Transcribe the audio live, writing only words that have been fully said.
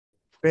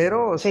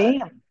Pero, o sea, Sí,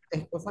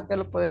 es cosa que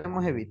lo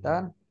podemos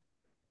evitar.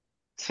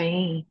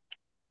 sí.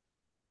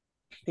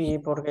 Sí,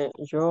 porque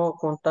yo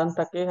con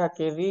tanta queja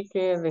que vi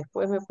que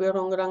después me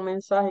pusieron un gran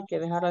mensaje que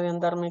dejara de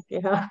andarme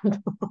quejando.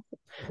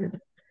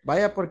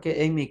 Vaya,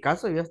 porque en mi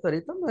caso yo hasta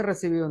ahorita no he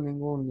recibido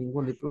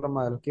ningún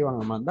diploma de los que iban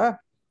a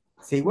mandar.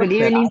 Sigo Good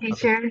evening, esperando.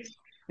 teacher.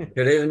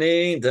 Good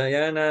evening,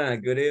 Diana.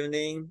 Good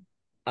evening, Good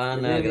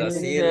Ana Evening, evening.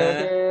 Graciela,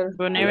 Heather, Good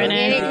Good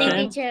evening, evening, Blanca.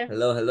 teacher. teacher.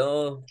 Hello,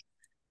 hello.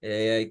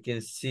 I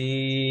can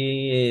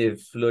see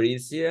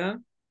Floricia,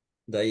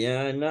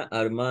 Diana,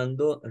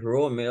 Armando,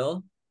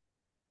 Romeo,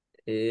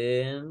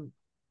 and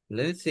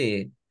let's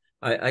see.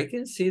 I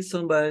can see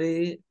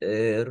somebody,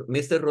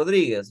 Mr.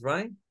 Rodriguez,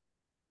 right?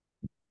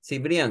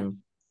 Cibrian.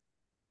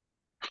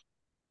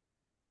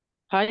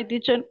 Hi,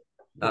 teacher.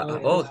 yo no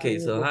lo Okay,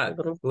 recibo so de hi. ese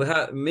grupo. We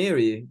have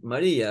Mary,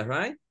 Maria,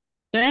 right?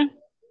 Sí,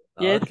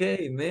 yes.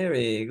 Okay,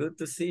 Mary, good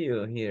to see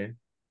you here.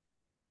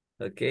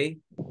 Okay,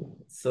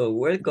 so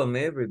welcome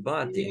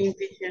everybody. Evening,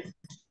 teacher.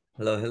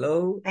 Hello,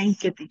 hello.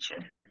 Thank you,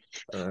 teacher.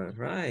 All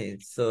right,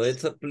 so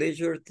it's a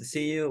pleasure to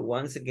see you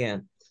once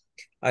again.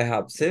 I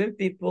have 7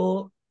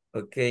 people,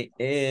 okay,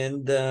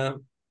 and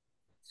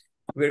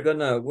we're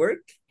gonna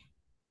work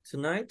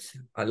tonight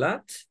a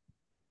lot.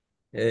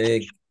 Uh,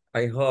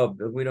 I hope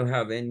we don't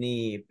have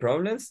any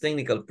problems,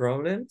 technical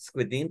problems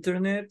with the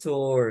internet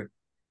or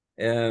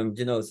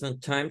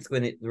sometimes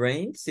when it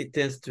rains, it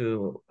tends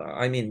to,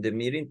 I mean, the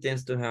meeting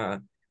tends to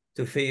have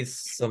to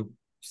face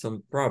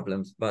some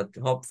problems, but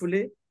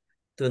hopefully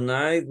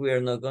tonight we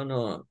are not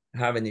gonna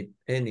have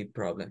any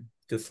problem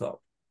to solve.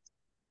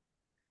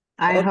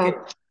 I Okay,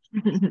 hope.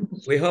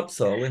 we hope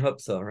so. We hope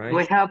so, We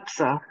right? hope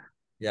so.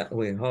 Yeah,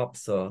 we hope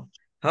so.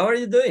 How are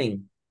you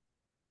doing?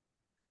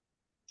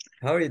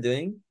 How are you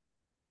doing?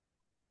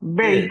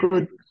 Very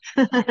Good.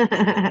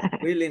 good.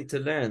 Willing to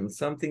learn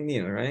something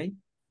new, right?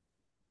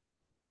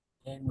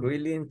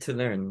 Willing to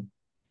learn.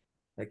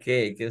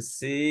 Okay, you can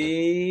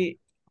see.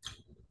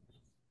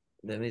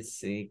 Let me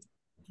see.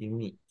 Give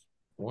me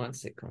 1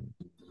 second.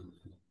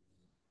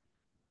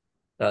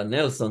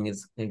 Nelson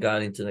is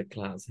got into the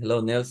class.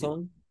 Hello,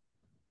 Nelson.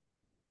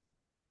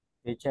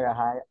 Teacher,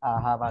 I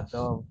have a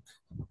doubt.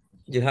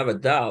 You have a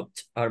doubt,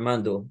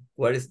 Armando.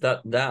 What is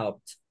that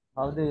doubt?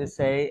 How do you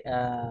say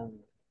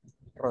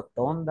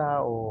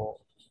rotonda or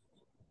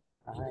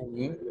in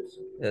English?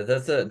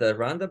 That's the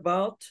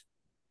roundabout.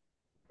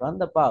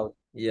 Roundabout.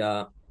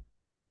 Yeah,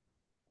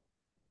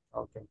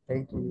 Okay,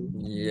 thank you.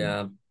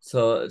 yeah.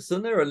 So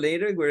sooner or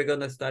later, we're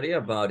gonna study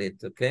about it,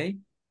 okay?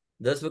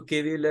 That's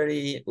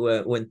vocabulary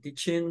when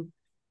teaching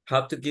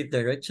how to give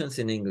directions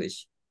in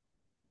English.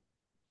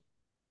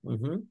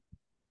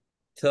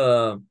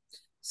 So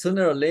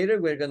sooner or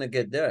later, we're gonna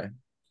get there.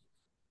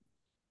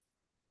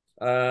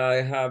 I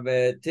have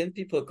 10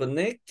 people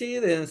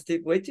connected and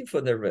still waiting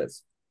for the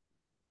rest.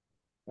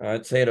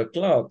 It's 8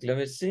 o'clock. Let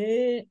me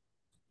see.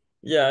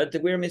 Yeah,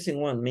 we're missing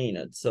 1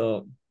 minute,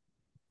 so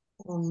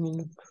 1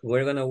 minute.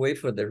 we're gonna wait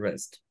for the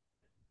rest.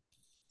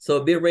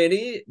 So be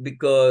ready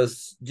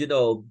because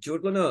you're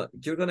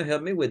gonna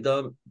help me with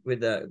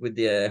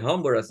the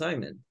homework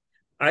assignment.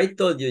 I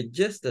told you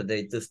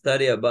yesterday to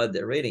study about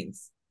the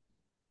readings.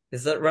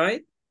 Is that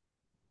right?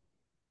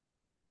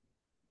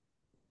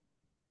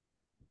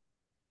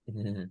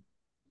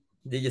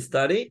 Did you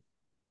study?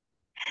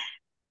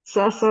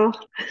 So. So.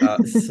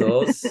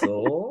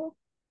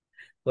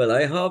 Well,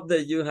 I hope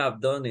that you have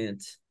done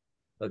it.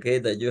 Okay,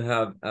 that you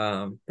have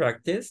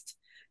practiced,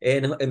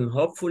 and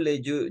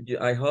hopefully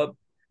I hope.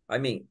 I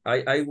mean,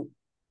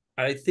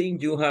 I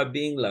think you have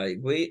been like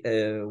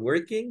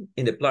working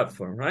in the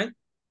platform, right?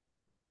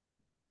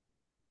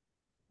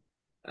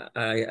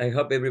 I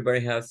hope everybody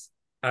has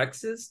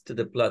access to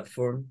the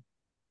platform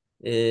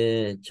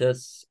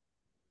just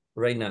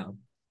right now.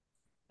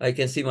 I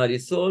can see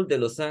Marisol de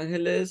Los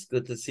Angeles.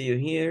 Good to see you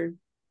here.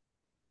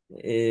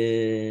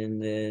 And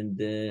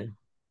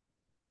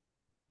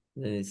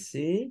let me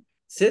see.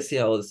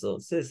 Cecia also.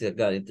 Cecia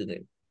got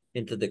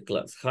into the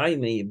class.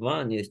 Jaime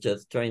Ivan is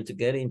just trying to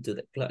get into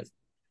the class.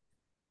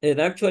 It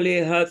actually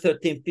has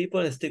 13 people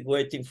and still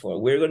waiting for.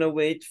 We're gonna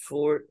wait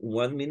for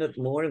 1 minute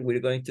more and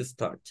we're going to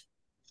start.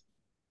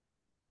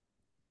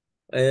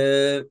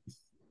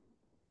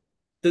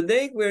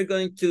 Today we're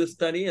going to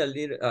study a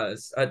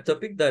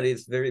topic that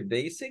is very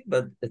basic,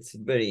 but it's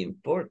very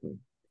important.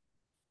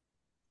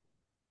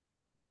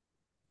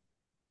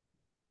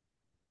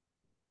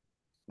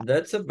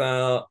 That's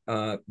about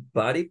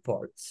body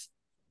parts.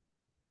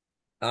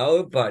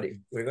 Our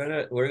body. We're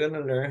gonna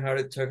learn how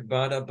to talk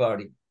about our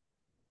body.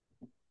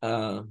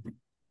 Uh,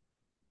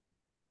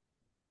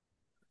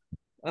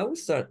 I will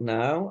start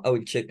now. I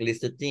will check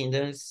list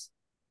attendance.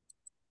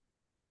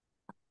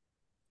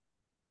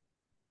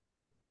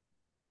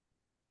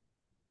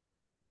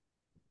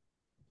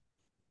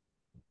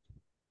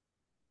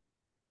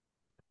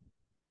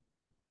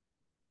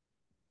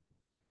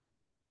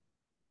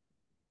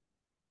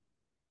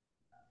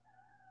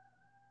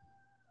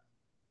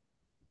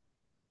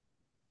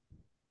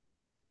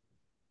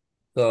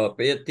 So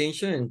pay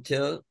attention and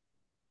tell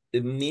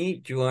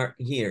me you are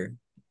here.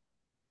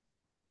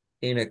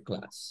 in a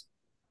class.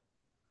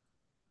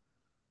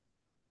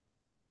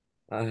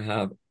 I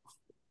have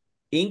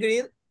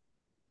Ingrid.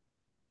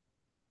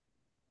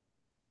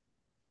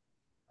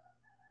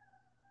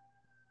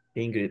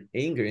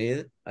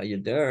 Ingrid, are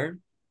you there?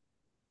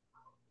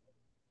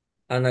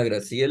 Ana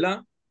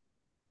Graciela.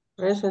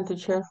 Present,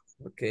 teacher.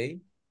 Okay.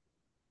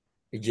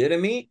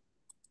 Jeremy.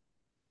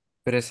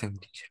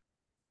 Present, teacher.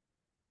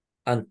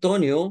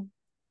 Antonio.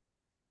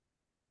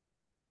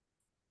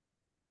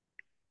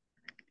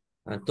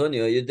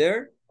 Antonio, are you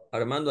there?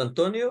 Armando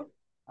Antonio?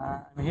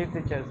 I'm here,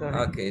 teacher, sorry.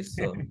 Okay,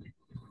 so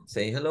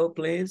say hello,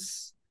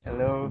 please.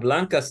 Hello.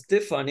 Blanca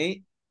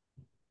Stephanie.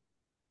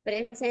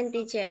 Present,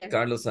 teacher.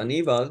 Carlos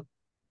Aníbal.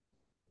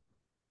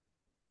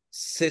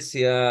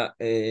 Cecia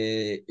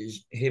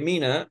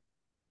Gemina.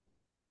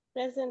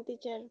 Present,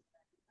 teacher.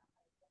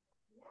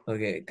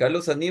 Okay,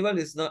 Carlos Aníbal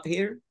is not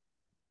here.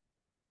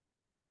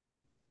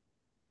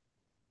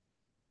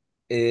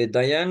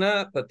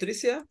 Diana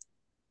Patricia.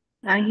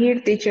 I'm here,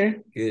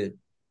 teacher. Good.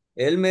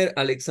 Elmer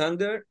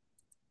Alexander.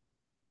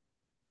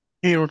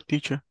 Here,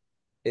 teacher.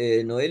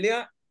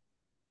 Noelia.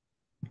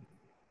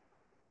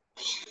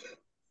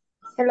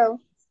 Hello.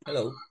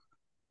 Hello.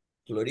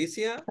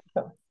 Floricia.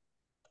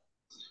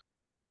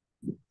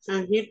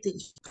 I'm here,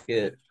 teacher.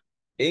 Good.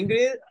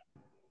 Ingrid.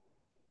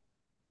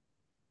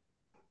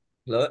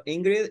 Hello,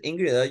 Ingrid.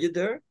 Ingrid, are you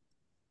there?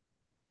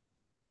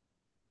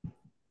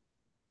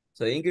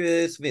 So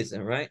Ingrid is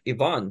missing, right?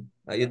 Yvonne,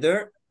 are you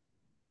there?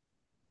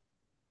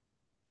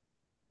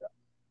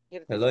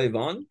 Hello,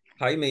 Yvonne.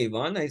 Jaime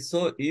Yvonne, I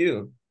saw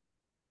you.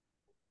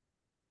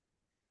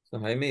 So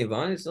Jaime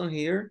Yvonne is not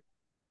here.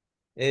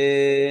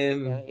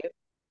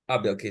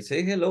 Okay,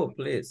 say hello,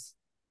 please.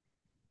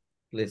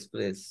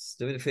 Please.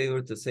 Do me the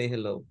favor to say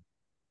hello.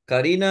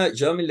 Karina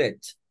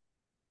Jamilet.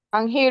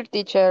 I'm here,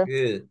 teacher.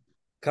 Good.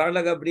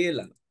 Carla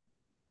Gabriela.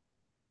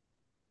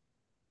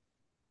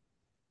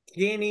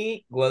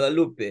 Kenny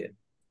Guadalupe.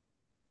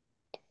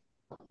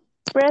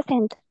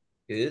 Present.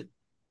 Good.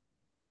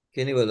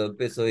 Kenny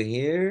Guadalupe is over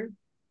here.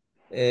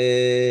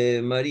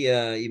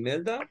 Maria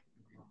Imelda.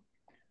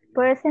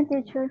 Present,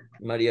 teacher.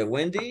 Maria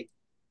Wendy.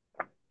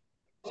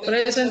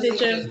 Present,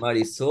 teacher.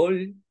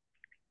 Marisol.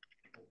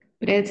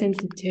 Present,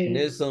 teacher.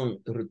 Nelson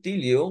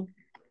Rutilio.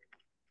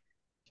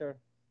 Sure.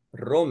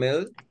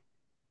 Rommel.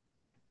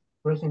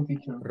 Present,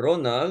 teacher.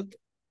 Ronald.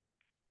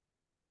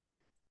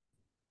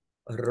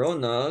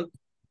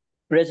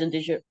 Present,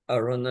 teacher.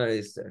 Ronald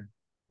is there.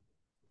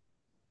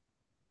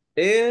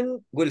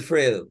 And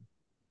Wilfredo.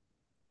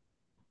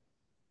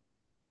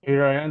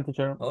 Here I am,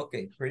 teacher.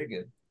 Okay, pretty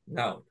good.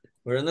 Now,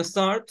 we're gonna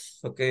start.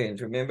 Okay, and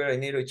remember I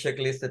need to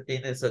checklist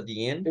attendance at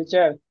the end.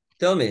 Teacher,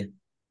 Tell me.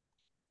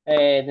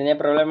 tenía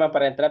problema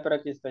para entrar, pero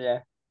aquí estoy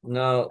ya.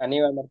 Now,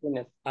 Aníbal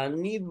Martínez.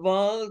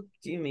 Aníbal,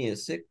 give me a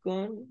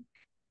second.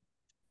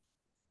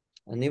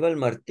 Aníbal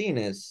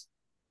Martínez.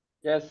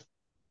 Yes.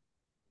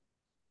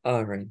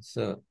 All right,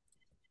 so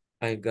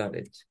I got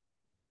it.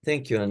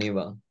 Thank you,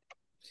 Aníbal.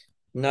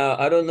 Now,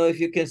 I don't know if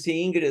you can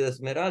see Ingrid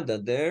Esmeralda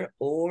there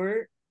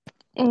or...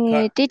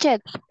 Teacher,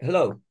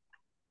 Hello.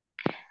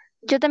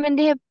 yo también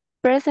dije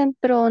present,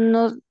 pero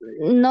no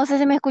sé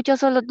si me escuchó,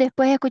 solo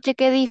después escuché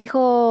que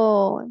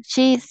dijo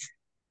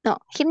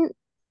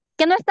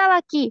que no estaba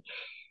aquí.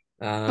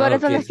 Por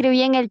eso lo Okay.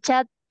 escribí en el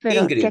chat, pero sí,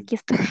 Ingrid. aquí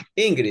estoy.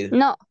 Ingrid.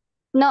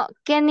 No,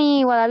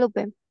 Kenny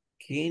Guadalupe.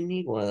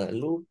 Kenny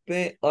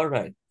Guadalupe. All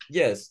right.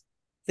 Yes.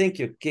 Thank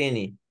you,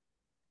 Kenny.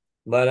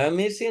 But I'm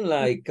missing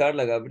like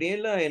Carla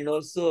Gabriela and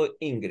also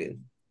Ingrid.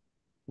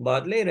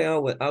 But later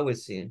I will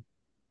see.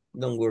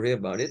 Don't worry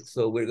about it.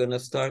 So we're going to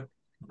start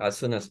as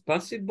soon as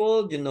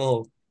possible. You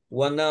know,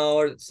 1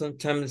 hour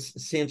sometimes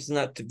seems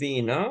not to be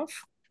enough.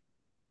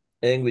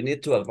 And we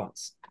need to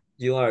advance.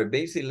 You are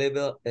basic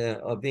level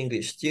of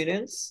English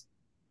students.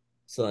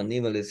 So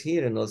Aníbal is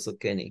here and also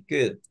Kenny.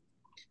 Good.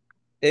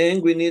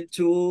 And we need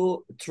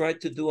to try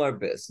to do our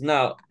best.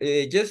 Now,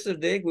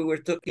 yesterday we were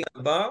talking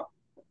about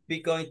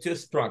becoming two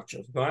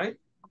structures, right?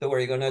 So what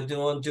are you going to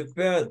do on your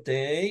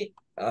birthday?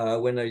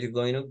 When are you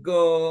going to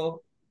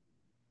go?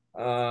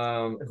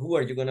 Who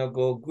are you going to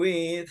go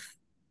with?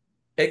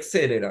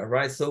 Etc.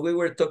 Right? So we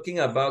were talking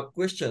about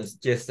questions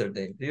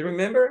yesterday. Do you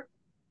remember?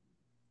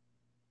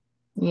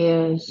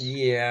 Yes.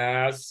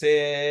 Yes,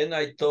 and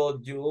I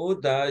told you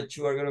that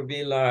you are going to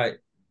be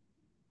like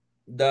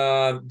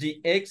the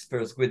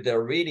experts with the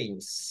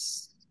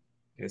readings.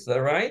 Is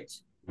that right?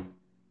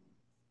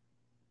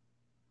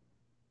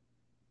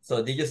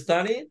 So did you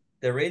study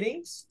the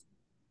readings?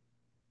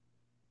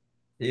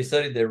 Did you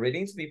study the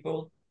readings,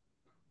 people?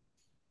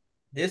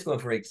 This one,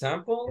 for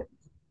example.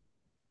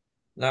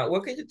 Now,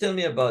 what can you tell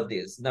me about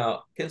this?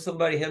 Now, can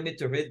somebody help me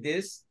to read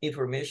this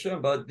information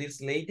about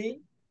this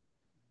lady?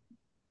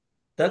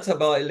 That's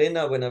about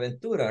Elena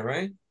Buenaventura,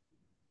 right?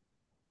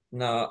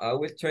 Now, I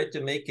will try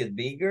to make it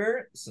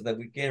bigger so that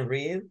we can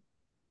read.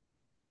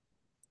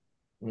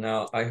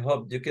 Now, I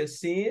hope you can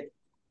see it.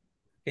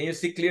 Can you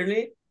see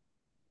clearly?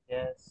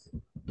 Yes.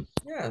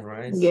 Yeah,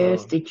 right.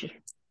 Yes, So, teacher.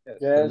 so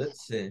Yes.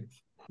 let's see.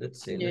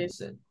 Let's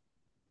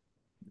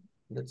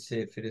see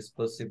if it is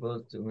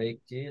possible to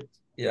make it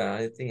Yeah,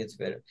 I think it's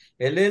better.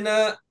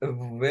 Elena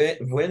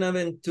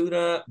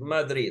Buenaventura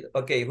Madrid.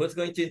 Okay, who's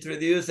going to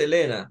introduce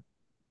Elena?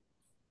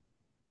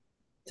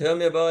 Tell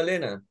me about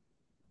Elena.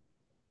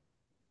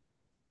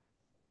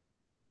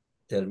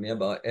 Tell me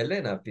about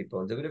Elena,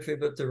 people. Do me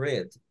favor to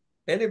read.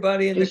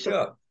 Anybody in the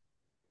club?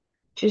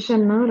 Choose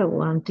another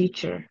one,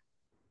 teacher.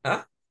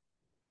 Huh?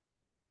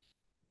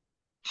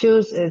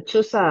 Choose One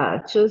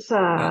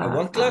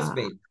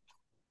classmate.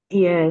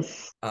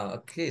 yes.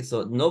 Okay,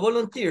 so no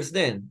volunteers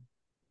then.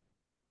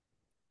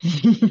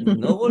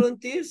 No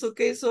volunteers.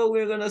 Okay, so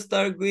we're gonna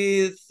start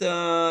with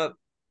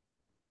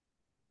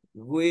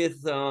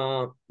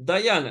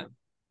Diana.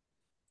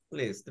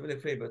 Please do me the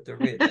favor to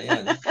read,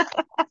 Diana.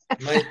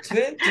 My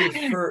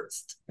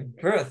 21st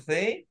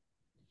birthday.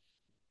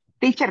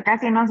 Teacher,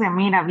 casi no se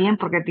mira bien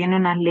porque tiene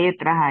unas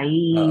letras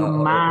ahí,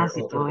 un más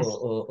y todo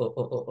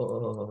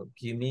eso.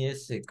 Give me a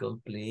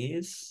second,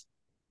 please.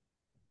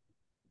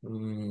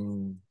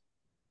 Well,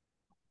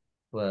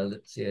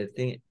 let's see. I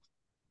think,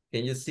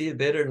 can you see it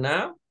better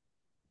now?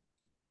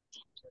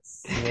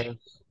 Yes.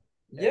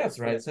 Yes,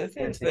 right. So I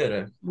think it's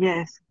better.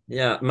 Yes.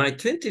 Yeah, my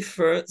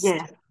 21st.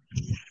 Yes.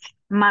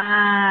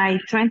 My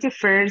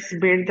 21st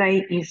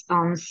birthday is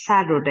on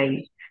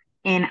Saturday,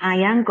 and I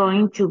am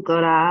going to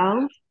go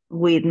out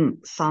with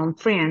some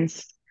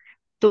friends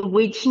to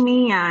wish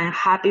me a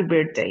happy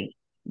birthday.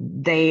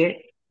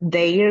 They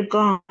are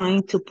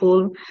going to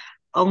pull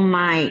on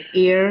my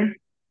ear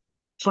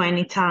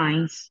 20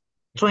 times,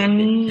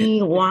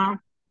 21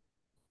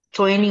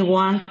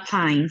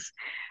 times,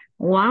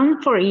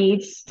 one for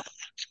each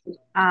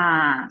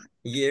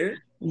Year?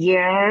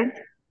 year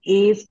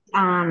is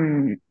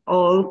an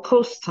old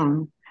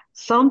custom.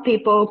 Some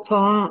people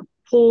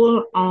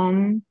pull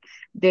on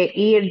the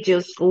ear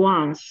just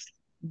once,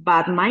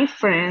 but my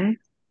friends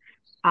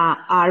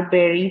are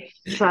very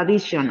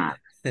traditional.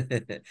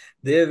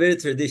 They're very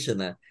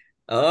traditional.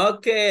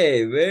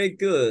 Okay, very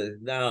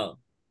good. Now,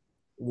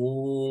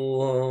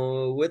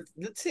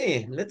 let's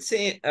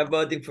see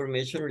about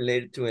information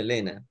related to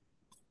Elena.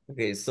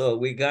 Okay, so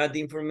we got the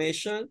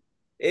information.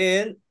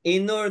 And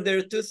in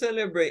order to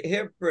celebrate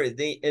her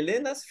birthday,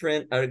 Elena's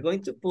friends are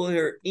going to pull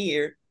her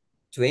ear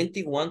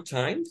 21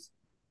 times.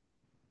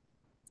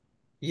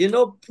 You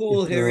know,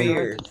 pull her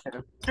ear.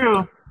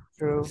 True.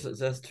 True. So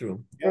that's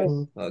true. Yes.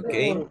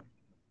 Okay.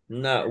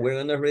 Now we're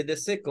gonna read the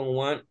second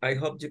one. I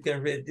hope you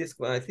can read this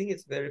one. I think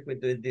it's better if we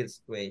do it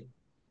this way.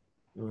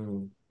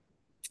 Let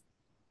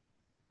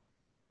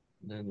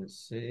me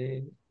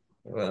see.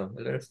 Well,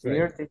 let's try.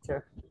 Dear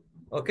teacher.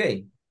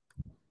 Okay.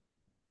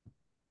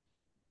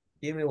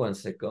 Give me 1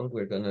 second.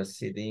 We're gonna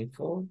see the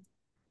info.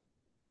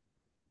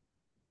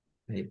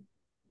 Hey.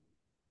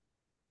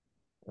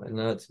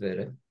 Now it's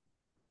better.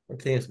 I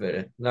think it's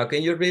better. Now,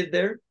 can you read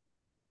there?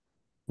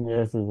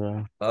 Yes,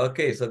 sir.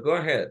 Okay, so go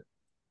ahead.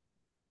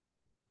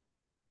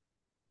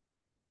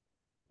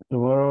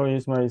 Tomorrow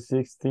is my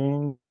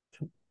 16th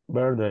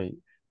birthday.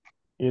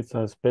 It's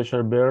a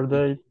special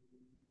birthday,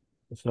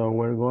 so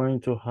we're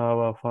going to have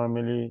a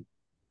family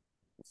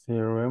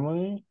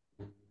ceremony.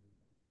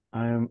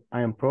 I'm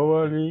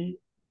probably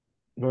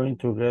going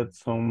to get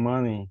some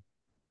money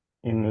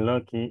in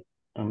lucky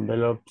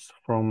envelopes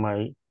from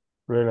my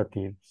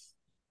relatives.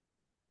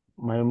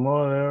 My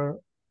mother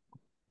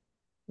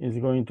is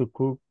going to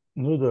cook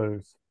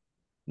noodles.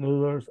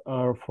 Noodles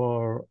are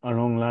for a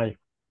long life.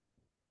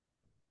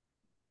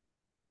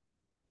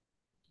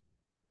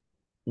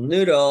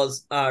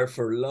 Noodles are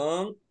for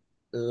long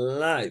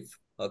life.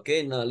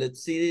 Okay, now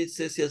let's see.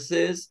 Cecia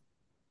says,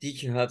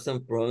 teacher have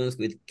some problems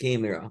with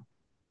camera.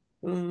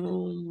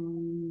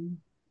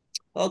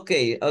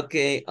 Okay,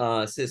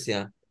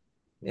 Cecia.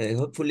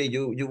 Hopefully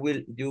you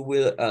will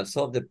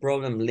solve the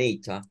problem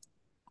later.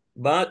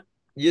 But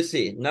you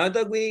see, now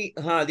that we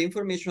had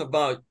information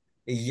about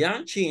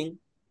Yang Qing,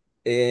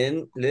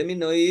 and let me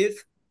know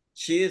if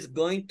she is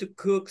going to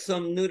cook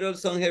some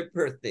noodles on her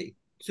birthday.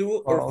 True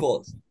or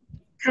false?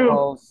 True.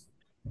 False.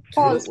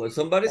 True. Well,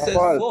 somebody says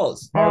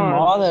false. Her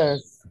False.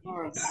 mother's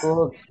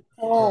cook.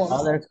 Her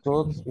mother's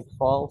cooks. It's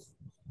false.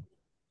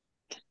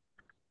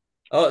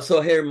 Oh,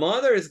 so her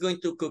mother is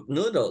going to cook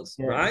noodles,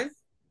 Yes. right?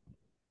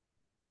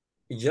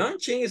 Yang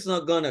Qing is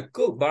not gonna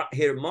cook, but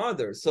her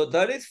mother. So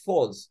that is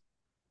false.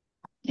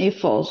 It's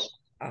false.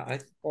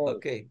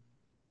 Okay.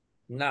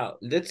 Now,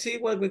 let's see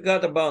what we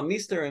got about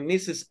Mr. and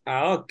Mrs.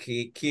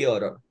 Aoki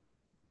Kyoto.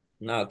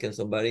 Now, can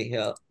somebody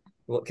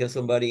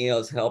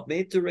else help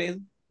me to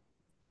read?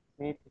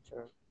 Me,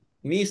 teacher.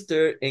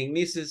 Mr. and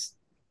Mrs.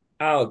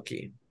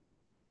 Aoki.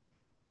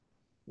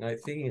 I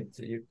think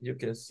you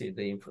can see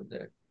the info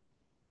there.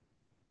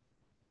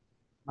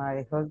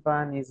 My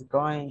husband is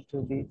going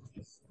to be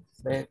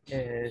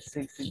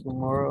 60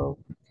 tomorrow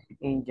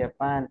in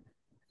Japan.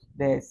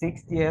 The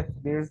 60th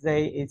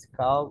birthday is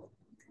called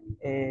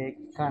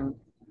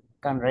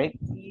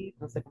Kanreki.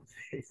 No sé cómo se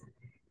dice.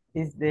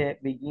 Is the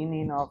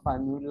beginning of a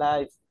new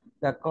life.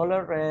 The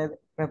color red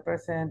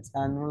represents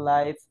a new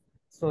life.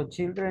 So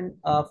children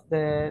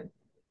often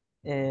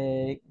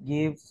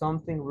give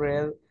something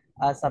red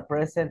as a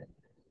present.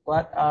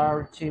 What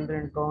are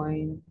children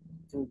going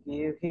to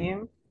give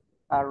him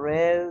a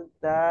red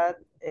hat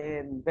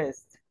and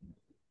vest.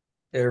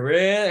 A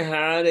red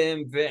hat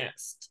and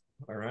vest.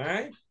 All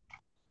right.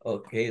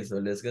 Okay, so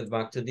let's get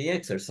back to the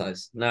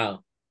exercise.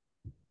 Now,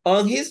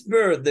 on his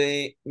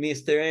birthday,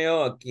 Mr.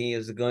 Aoki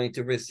is going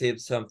to receive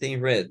something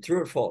red.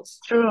 True or false?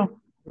 True.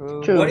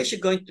 True. What is he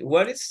going to,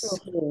 what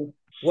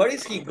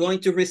is he going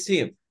to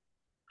receive?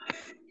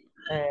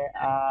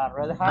 A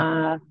red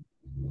hat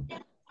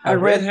A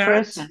red hat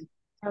present.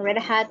 A red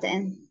hat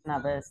and and a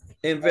vest.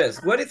 and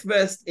vest. What is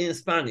vest in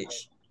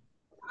Spanish?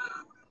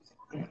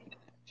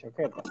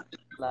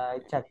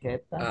 Like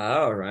chaqueta.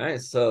 All right,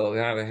 so we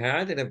have a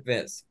hat and a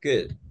vest.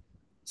 Good.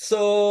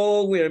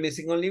 So we are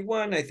missing only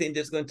one. I think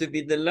that's going to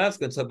be the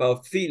last one. It's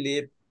about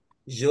Philippe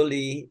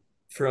Joly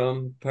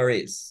from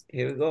Paris.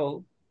 Here we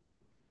go.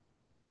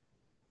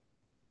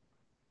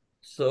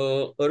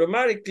 So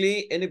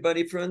automatically,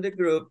 anybody from the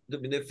group, do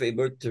me the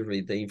favor to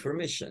read the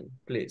information,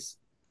 please.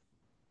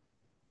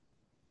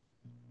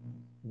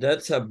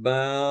 That's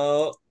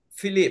about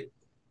Philippe.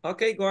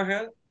 Okay, go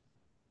ahead.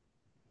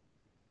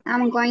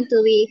 I'm going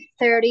to be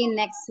 30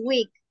 next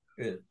week.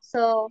 Good.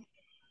 So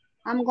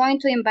I'm going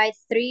to invite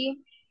 3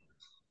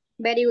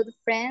 very good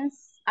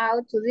friends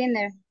out to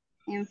dinner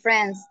in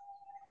France.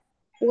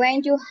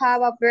 When you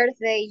have a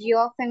birthday, you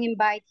often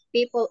invite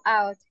people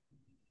out.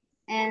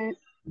 And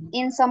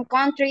in some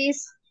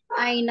countries,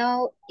 I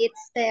know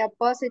it's the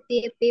opposite,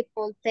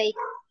 people take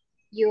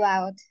you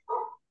out.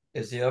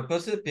 It's the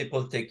opposite,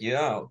 people take you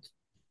out.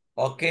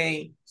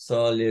 Okay,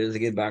 so let's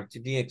get back to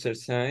the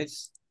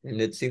exercise and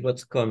let's see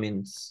what's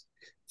coming.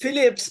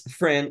 Philip's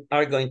friends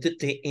are going to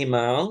take him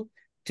out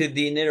to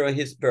dinner on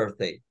his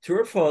birthday.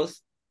 True or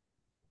false?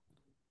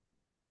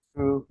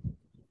 True.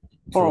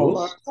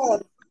 False.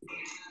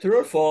 True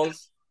or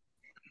false?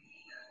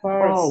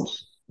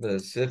 False.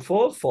 Let's say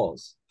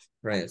false.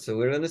 Right, so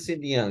we're gonna see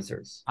the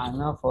answers. I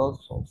know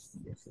false.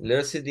 Yes.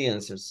 Let's see the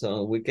answers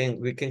so we can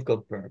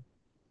compare.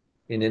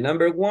 In the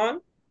number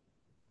 1,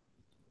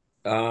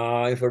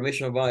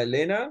 information about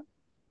Elena.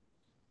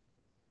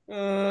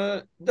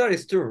 That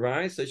is true,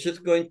 right? So she's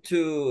going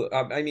to,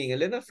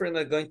 Elena's friend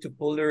are going to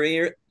pull her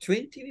ear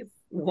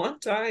 21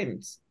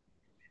 times.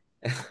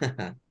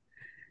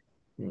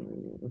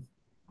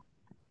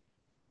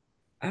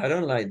 I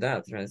don't like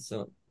that, right?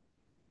 So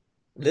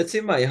let's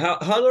see, how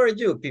old are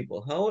you,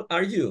 people? How old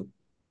are you?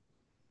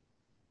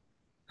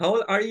 How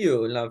old are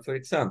you, like, for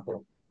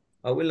example?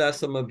 I will ask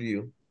some of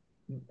you.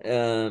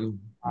 I'm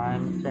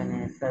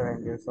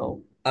 27 years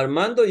old.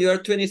 Armando, you are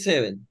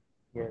 27.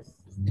 Yes.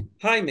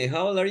 Jaime,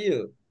 how old are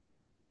you?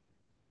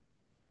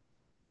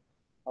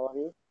 How are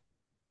you?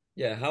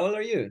 Yeah, how old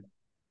are you?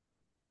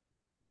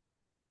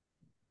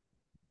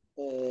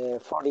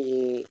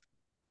 45.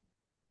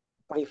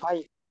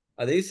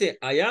 Do you say,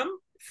 I am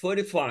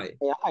 45?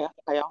 Yeah,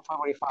 I am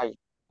 45.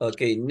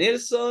 Okay,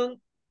 Nelson,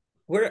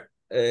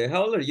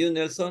 how old are you,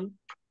 Nelson?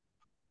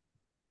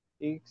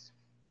 It's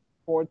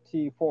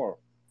 44.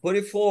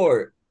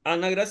 44.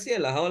 Ana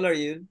Graciela, how old are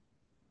you?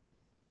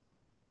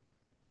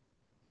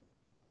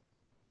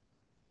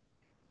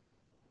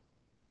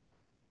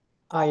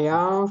 I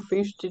am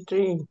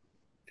 53.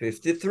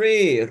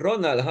 53.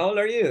 Ronald, how old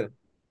are you?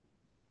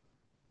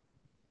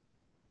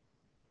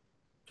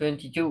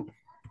 22.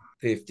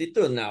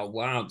 52. Now,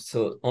 wow.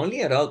 So only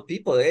adult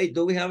people. Hey,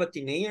 do we have a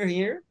teenager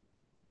here?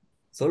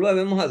 ¿Solo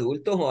vemos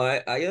adultos o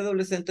hay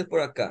adolescentes por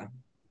acá?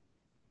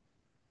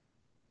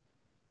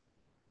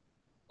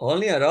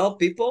 Only adult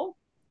people?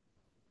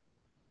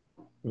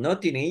 No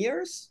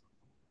teenagers?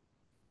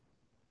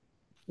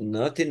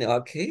 Nothing.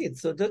 Okay,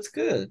 so that's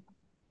good.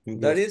 Yes.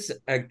 That is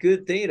a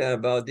good data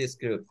about this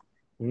group.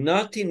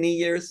 Not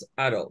teenagers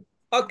at all.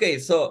 Okay,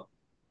 so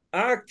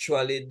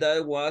actually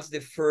that was the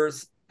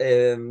first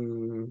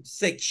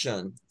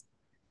section.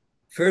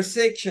 First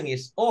section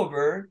is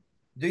over.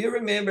 Do you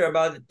remember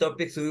about the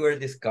topics we were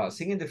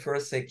discussing in the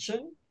first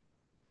section?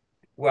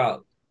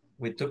 Well,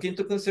 we took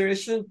into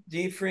consideration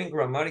different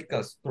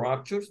grammatical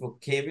structures,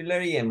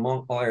 vocabulary,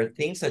 among other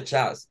things, such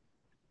as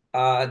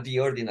the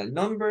ordinal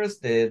numbers,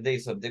 the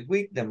days of the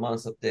week, the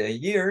months of the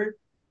year,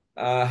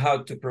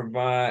 how to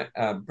provide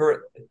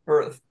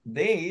birth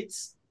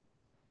dates,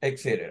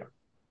 etc.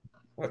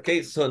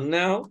 Okay, so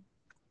now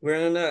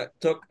we're gonna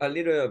talk a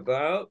little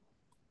about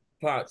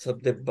parts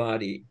of the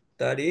body.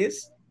 That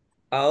is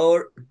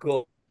our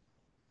goal.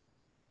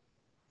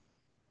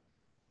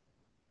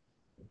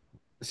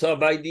 So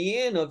by the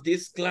end of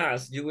this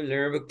class, you will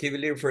learn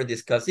vocabulary for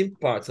discussing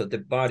parts of the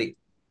body.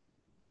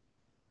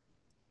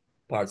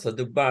 Parts of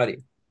the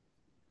body.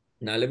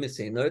 Now let me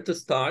see, in order to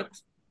start,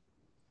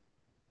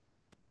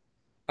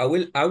 I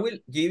will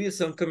give you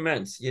some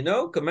commands. You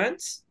know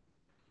commands?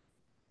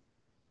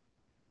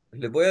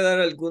 Les voy a dar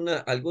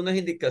algunas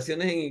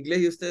indicaciones en inglés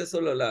y ustedes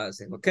solo la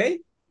hacen, ¿ok?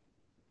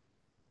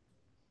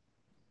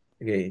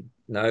 Okay,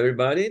 now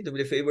everybody, do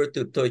me a favor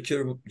to touch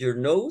your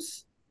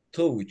nose.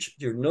 Touch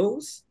your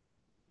nose.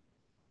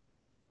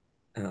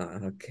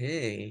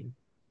 Okay.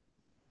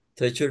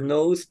 Touch your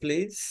nose,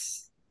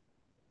 please.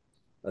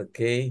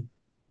 Okay.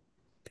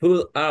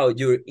 Pull out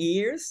your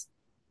ears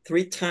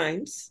 3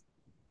 times.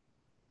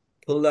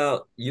 pull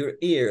out your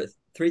ears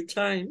 3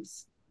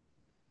 times.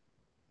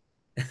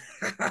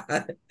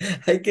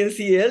 I can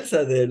see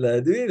Elsa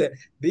there.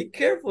 Be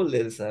careful,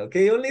 Elsa.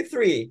 Okay, only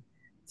 3.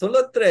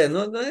 Solo 3.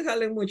 No se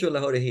jalen mucho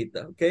las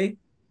orejitas. Okay.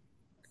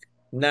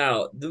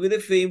 Now, do me the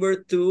favor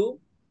to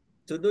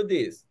do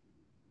this.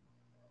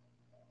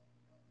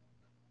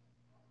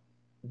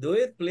 Do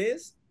it,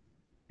 please.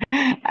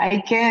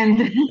 I can't.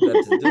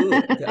 But do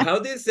it. How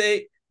do you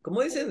say?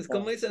 ¿Cómo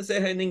dicen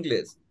ceja en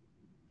inglés?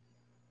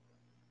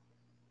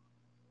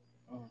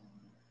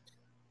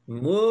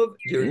 Move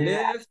your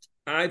left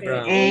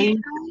eyebrow.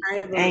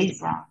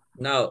 Eyebrow.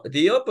 Now,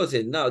 the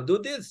opposite. Now, do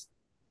this.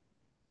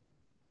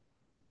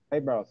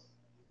 Eyebrows.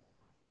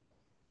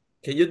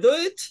 Can you do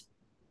it?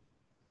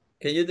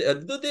 Can you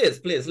do this,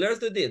 please? Let's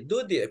do this.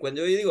 Do this.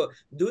 Cuando yo digo,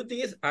 do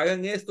this,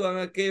 hagan esto,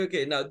 hagan aquello.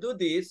 Okay, now do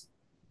this.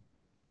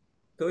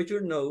 Touch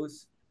your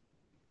nose.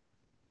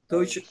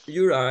 Touch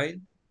your eye.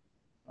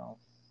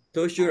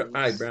 Touch your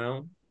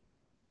eyebrow.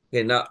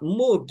 Okay, now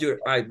move your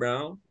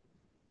eyebrow.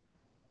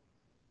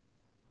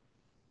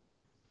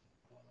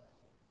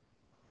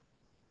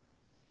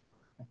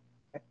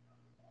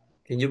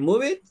 Can you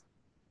move it?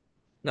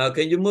 Now,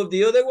 can you move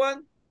the other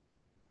one?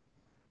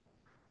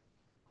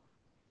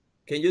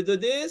 Can you do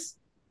this?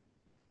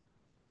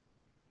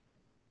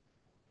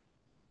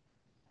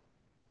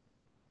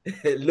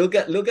 look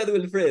at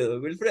Wilfredo.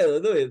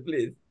 Wilfredo, do it,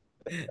 please.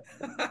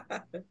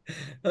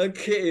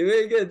 Okay,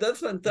 very good.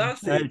 That's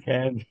fantastic. I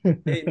can.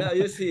 Hey, now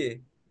you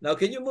see. Now,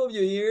 can you move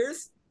your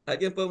ears?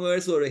 ¿Alguien puede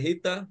mover su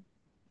orejita?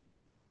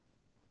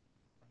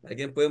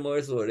 ¿Alguien puede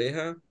mover su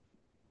oreja?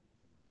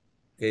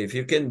 Okay, if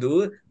you can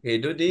do it, okay,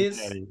 do this.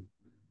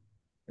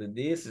 Do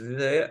this.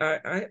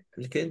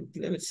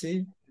 Let me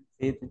see.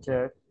 See,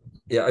 teacher.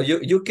 Yeah,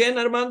 you can,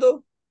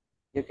 Armando?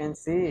 You can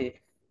see.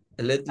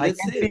 Let's I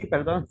can see. see,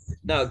 perdón.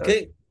 Now,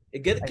 Sorry.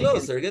 get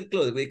closer,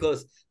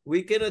 because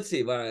we cannot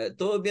see.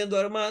 Todos viendo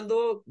a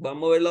Armando,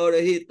 vamos a ver la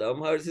orejita.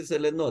 Vamos a ver si se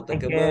le nota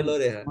que mueve la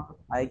oreja.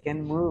 I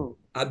can move.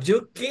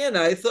 You can.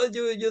 I thought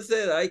you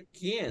said I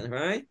can,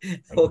 right?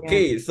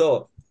 Can.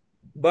 So,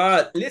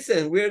 but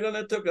listen, we're going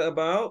to talk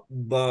about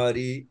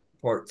body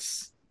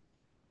parts.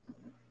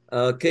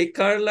 Okay,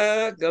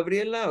 Carla,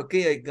 Gabriela,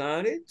 okay, I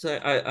got it. So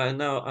I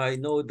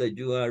know that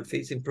you are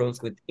facing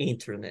problems with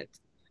internet.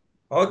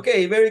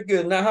 Okay, very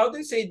good. Now, how do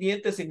you say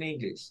dientes in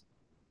English?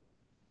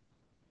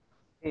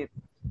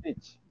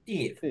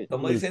 Teeth.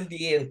 ¿Cómo dicen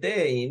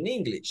diente en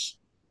English?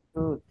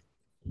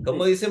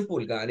 ¿Cómo dicen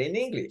pulgar en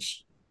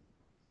English?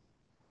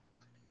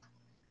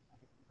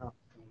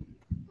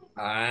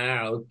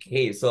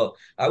 Okay. So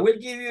I will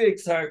give you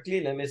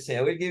exactly, let me see,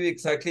 I will give you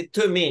exactly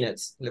 2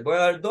 minutes. Les voy a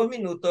dar 2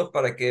 minutos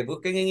para que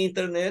busquen en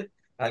internet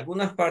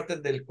algunas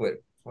partes del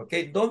cuerpo. Ok,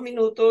 2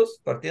 minutos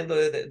partiendo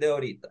de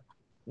ahorita.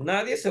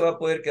 Nadie se va a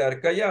poder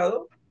quedar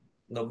callado.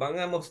 Nos van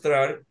a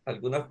mostrar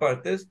algunas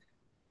partes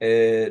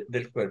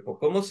del cuerpo.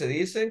 ¿Cómo se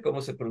dicen?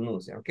 ¿Cómo se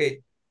pronuncian? Ok.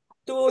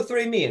 2 o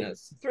 3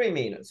 minutes. 3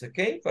 minutes,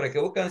 ok. Para que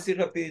busquen así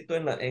rapidito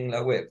en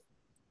la web.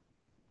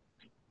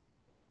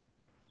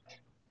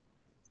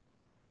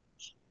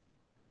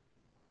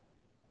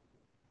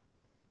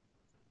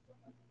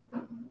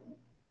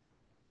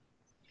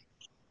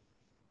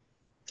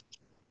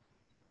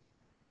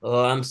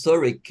 Oh, I'm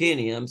sorry,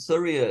 Kenny. I'm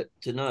sorry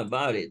to know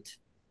about it.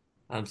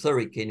 I'm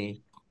sorry,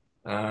 Kenny.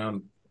 I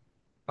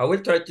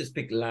will try to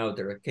speak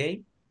louder,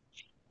 okay?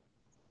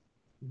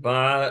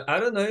 But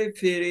I don't know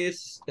if it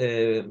is,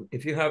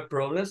 if you have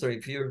problems or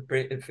if you're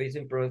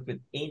facing problems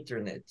with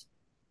internet.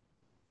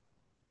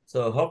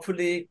 So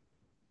hopefully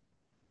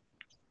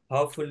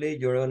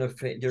you're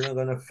not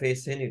gonna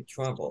face any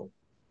trouble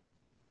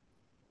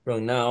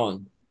from now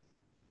on.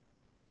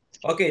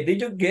 Okay, did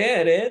you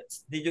get it?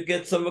 Did you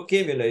get some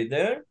vocabulary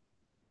there?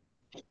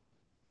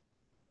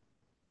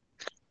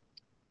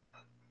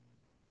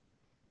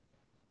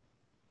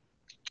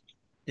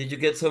 Did you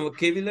get some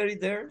vocabulary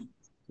there?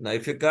 Now,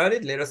 if you got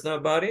it, let us know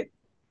about it.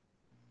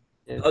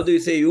 Yes. How do you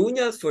say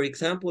uñas, for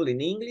example, in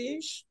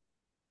English?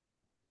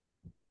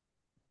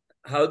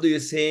 How do you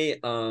say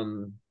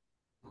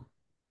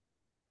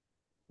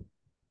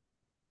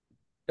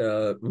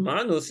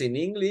manos in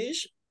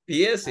English?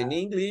 Pies in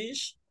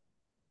English?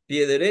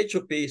 Pie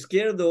derecho, pie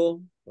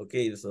izquierdo.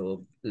 Okay,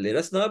 so let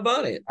us know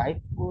about it.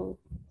 Right foot.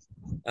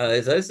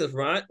 That's the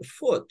right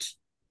foot.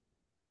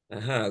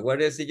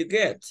 What else did you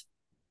get?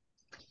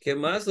 ¿Qué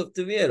más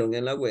obtuvieron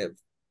en la web?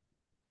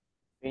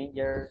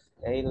 Fingers,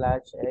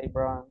 eyelash,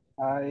 eyebrow,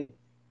 eye.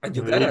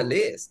 You got a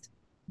list.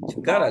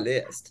 You got a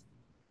list.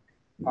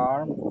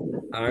 Arm.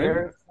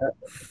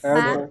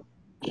 Elbow.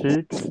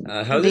 Cheeks.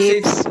 How do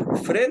you say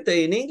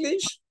frente in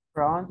English?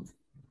 Front.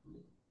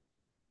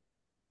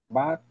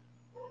 Back.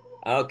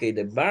 Okay,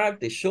 the back,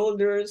 the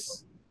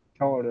shoulders.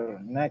 Shoulder,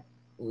 neck.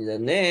 The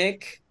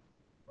neck.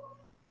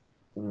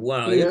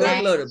 Wow, you got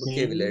a lot of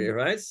vocabulary,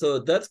 right? So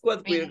that's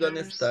what we're going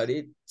to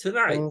study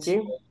tonight.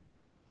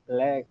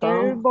 Leg.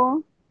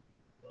 Elbow.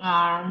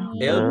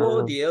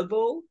 Elbow, the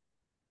elbow.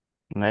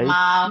 Neck.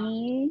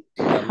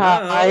 The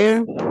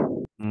mouth.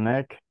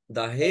 Neck.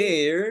 The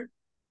hair.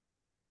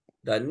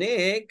 The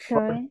neck.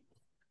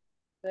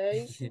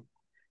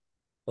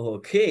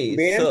 Okay,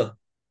 Beard. so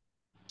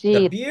the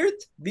Teeth. beard?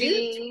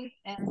 Teeth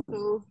and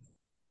tooth.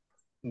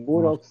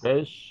 Buttocks.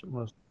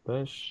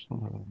 Mustache.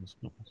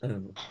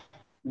 Um,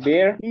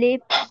 Beard.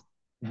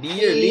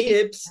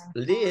 Lips.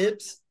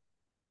 lips.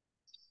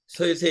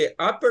 So you say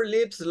upper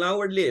lips,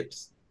 lower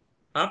lips.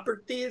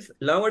 Upper teeth,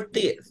 lower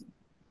teeth.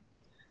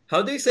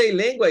 How do you say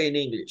lengua in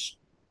English?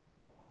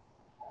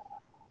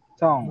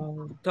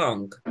 Tongue.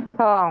 Tongue.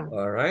 Tongue.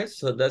 All right,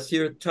 so that's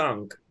your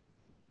tongue.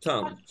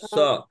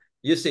 So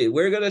you see,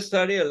 we're gonna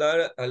study a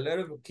lot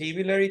of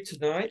vocabulary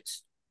tonight,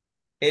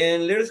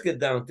 and let's get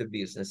down to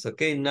business.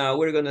 Okay, now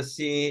we're gonna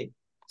see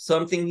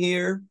something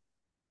here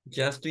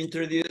just to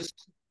introduce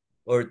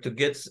or to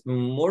get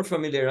more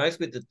familiarized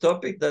with the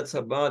topic that's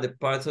about the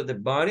parts of the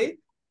body.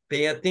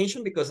 Pay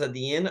attention because at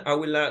the end I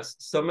will ask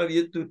some of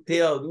you to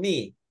tell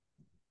me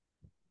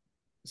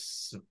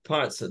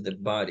parts of the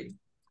body.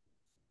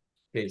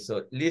 Okay,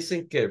 so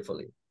listen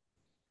carefully.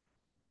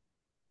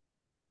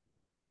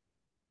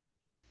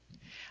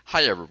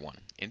 Hi everyone,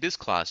 in this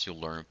class you'll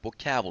learn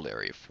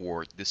vocabulary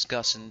for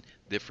discussing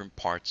different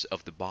parts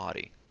of the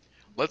body.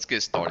 Let's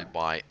get started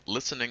by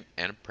listening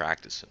and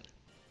practicing.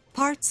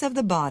 Parts of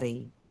the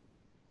body.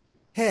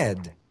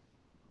 Head.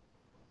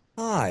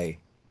 Eye.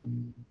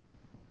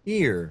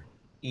 Ear.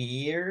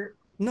 Ear.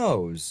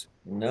 Nose.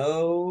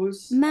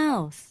 Nose.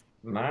 Mouth.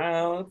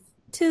 Mouth.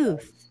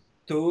 Tooth.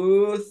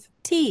 Tooth.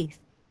 Teeth.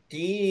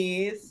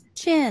 Teeth.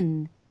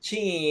 Chin.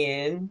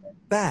 Chin.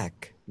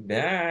 Back.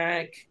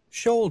 Back.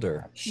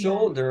 Shoulder.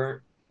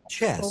 Shoulder.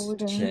 Chest.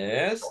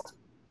 Chest.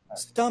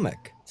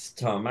 Stomach.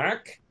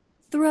 Stomach.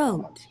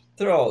 Throat.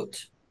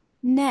 Throat.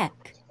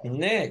 Neck.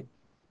 Neck.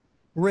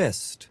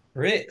 Wrist.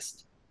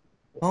 Wrist.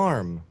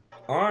 Arm.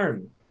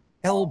 Arm.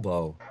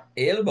 Elbow.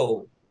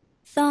 Elbow.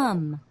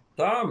 Thumb.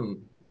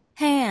 Thumb.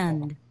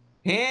 Hand.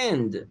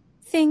 Hand.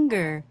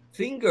 Finger.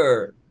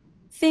 Finger.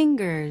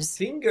 Fingers.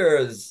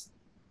 Fingers.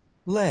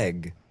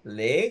 Leg.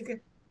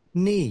 Leg.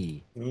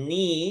 Knee.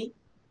 Knee.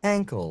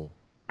 Ankle.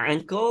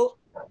 Ankle.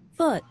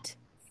 Foot.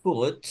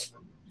 Foot.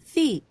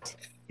 Feet.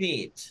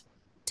 Feet.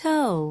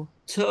 Toe.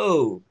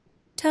 Toe.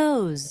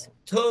 Toes.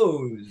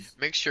 Toes.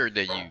 Make sure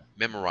that you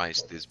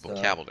memorize this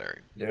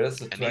vocabulary.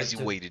 There's An easy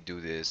way to do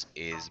this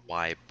is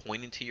by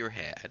pointing to your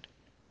head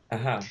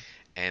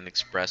and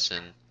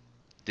expressing,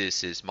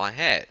 this is my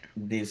head.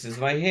 This is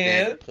my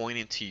head. Then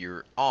pointing to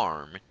your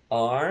arm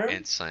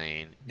and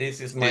saying,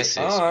 this is my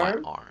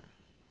arm.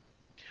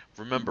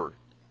 Remember,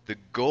 the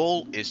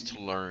goal is to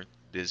learn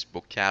this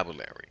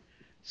vocabulary.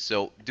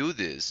 So do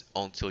this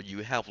until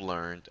you have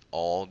learned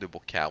all the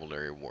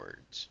vocabulary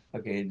words.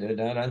 Okay, do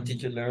that until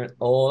you learn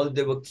all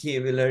the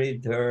vocabulary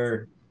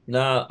there.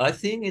 Now, I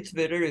think it's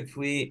better if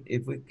we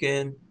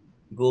can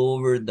go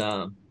over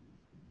the.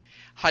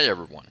 Hi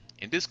everyone.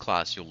 In this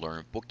class, you'll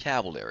learn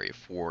vocabulary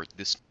for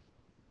this.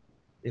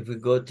 If we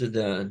go to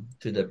the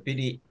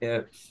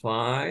PDF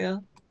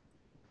file,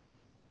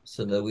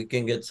 so that we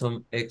can get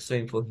some extra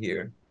info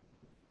here.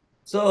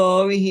 So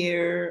over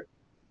here,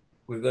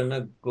 we're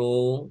gonna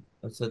go.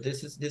 So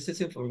this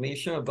is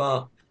information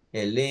about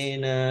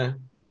Elena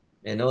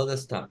and all the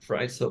stuff,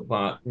 right? So,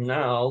 but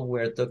now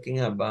we're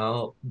talking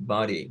about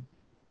body.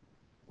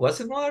 What's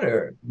the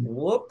matter?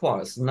 What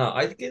parts? Now,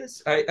 I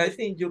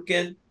think you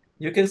can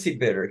see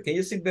better. Can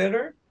you see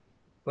better?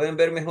 ¿Pueden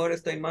ver mejor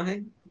esta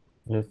imagen?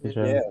 Yes,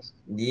 teacher.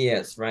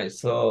 Yes, right.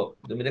 So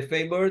do me the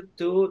favor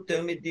to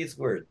tell me this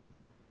word.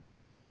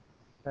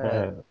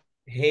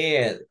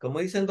 Head. ¿Cómo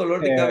dicen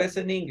dolor de cabeza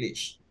en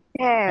English?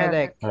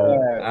 Headache.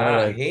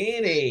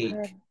 Headache.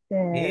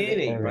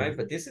 Headache, right?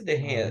 But this is the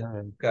head.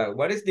 Okay,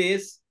 what is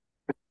this?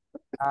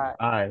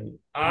 Eye.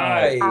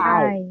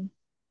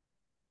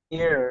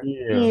 Ear.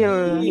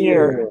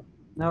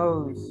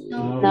 Nose.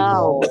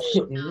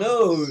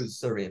 Nose,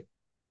 sorry.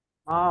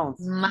 Mouth.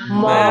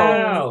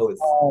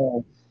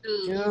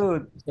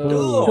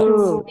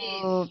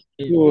 Tooth.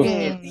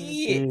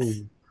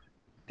 Teeth.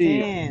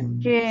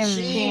 Chin.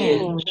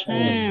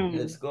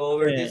 Let's go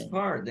over this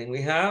part. Then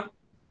we have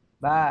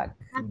Back.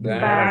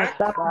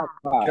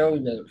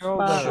 Shoulder.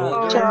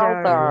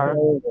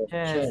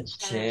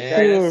 Chest.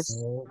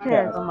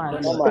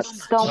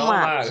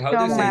 Stomach. How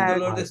do you say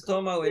dolor de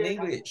estómago in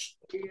English?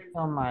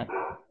 Stomach.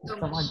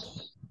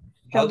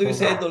 How do you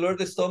say dolor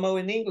de estómago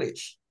in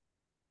English?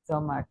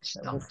 Stomach.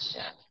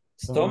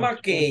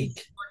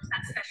 Stomachache.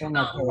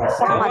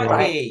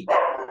 Stomachache.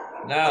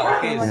 Now,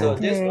 okay, so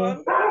this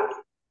one.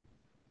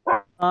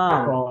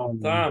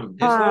 Thumb.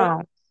 This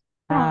one.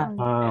 And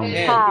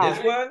this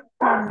one.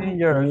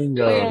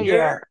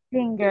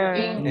 Finger.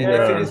 And if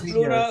it is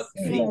plural,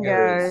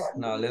 fingers.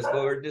 Now let's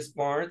go over this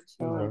part.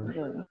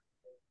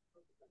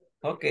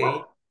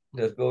 Okay,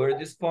 let's go over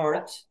this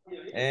part.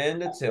 And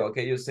let's say,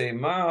 okay, you say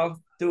mouth,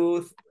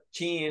 tooth,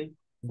 chin.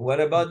 What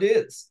about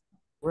this?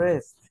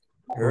 Wrist.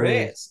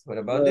 What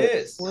about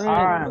this?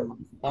 Arm.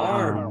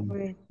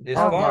 This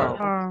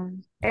part.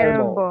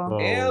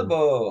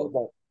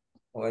 Elbow.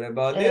 What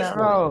about this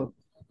one?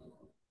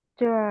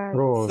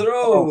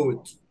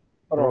 Throat.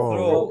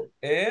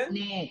 And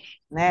neck.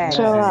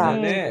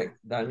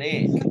 the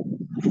neck.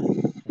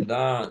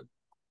 done.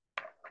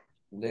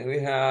 Then we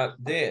have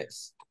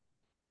this.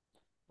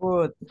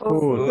 Foot,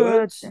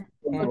 Foot,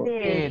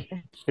 feet,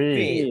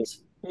 feet,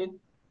 Feet,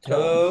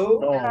 toe,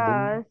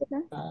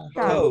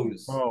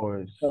 Toes.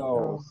 toes.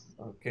 toes.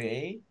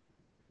 Okay.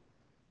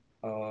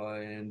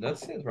 And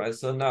that's it, right?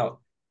 So now,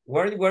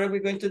 what are we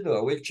going to do?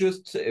 I will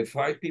choose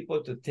 5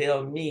 people to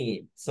tell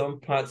me some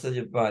parts of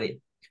your body.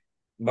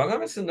 Van a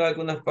mencionar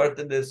algunas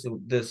partes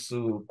de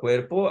su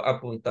cuerpo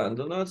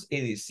apuntándonos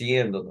y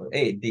diciéndonos,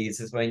 hey, this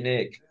is my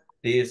neck,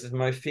 this is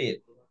my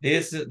feet,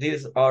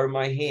 these are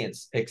my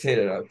hands,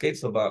 etc. Okay,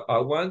 so but I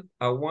want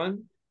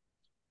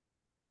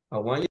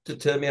you to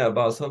tell me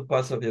about some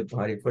parts of your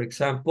body. For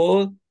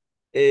example,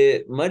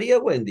 Maria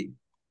Wendy.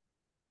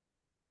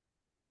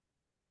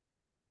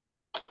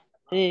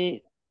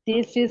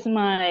 This is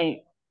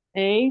my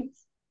eyes.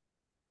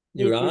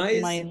 Your This eyes.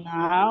 is my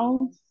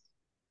nose.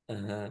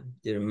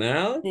 Your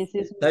mouth. This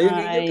is Now you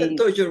can my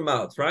touch your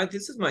mouth, right?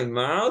 This is my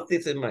mouth.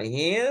 This is my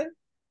hand.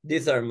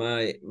 These are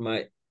my.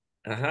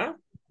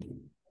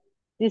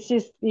 This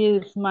is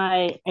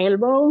my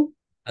elbow.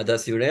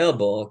 That's your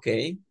elbow.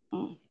 Okay.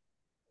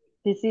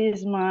 This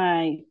is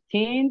my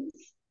chin.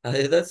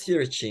 That's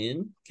your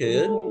chin.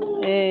 Good.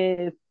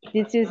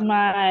 This is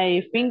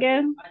my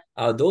finger.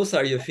 Those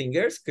are your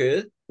fingers.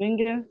 Good.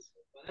 Fingers.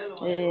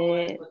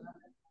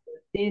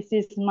 This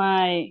is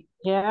my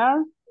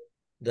hair.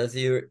 That's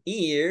your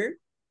ear.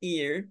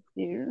 Ear.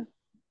 Here.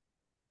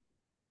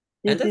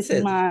 And This that's is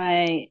it.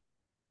 my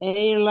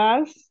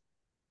eyelash.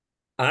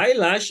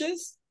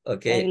 Eyelashes.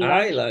 Okay.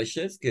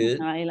 Eyelashes.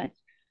 Good. Eyelash.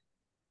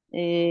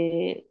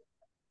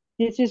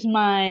 This is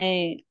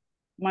my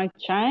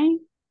chin.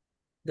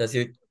 That's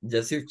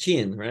your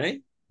chin,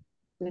 right?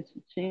 That's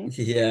chin.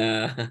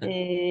 Yeah.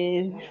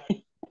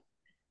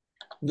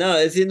 No,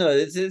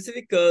 it's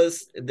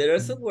because there are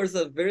some words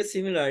that are very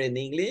similar in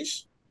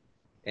English,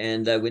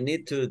 and we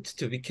need to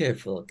be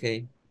careful,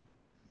 okay?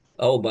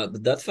 Oh,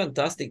 but that's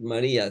fantastic,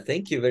 Maria.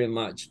 Thank you very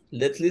much.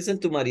 Let's listen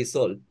to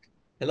Marisol.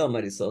 Hello,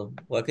 Marisol.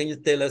 What can you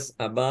tell us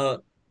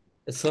about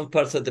some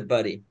parts of the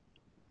body?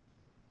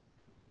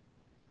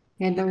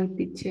 Hello,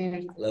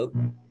 teacher. Hello.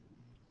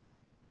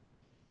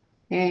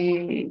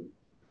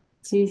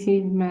 This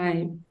is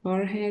my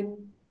forehead.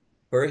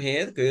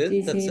 Forehead, good.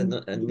 This That's is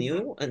a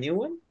new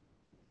one.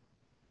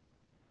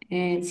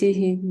 this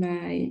is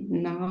my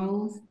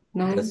nose.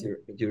 That's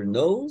your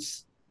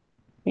nose.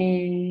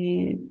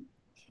 This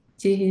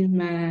is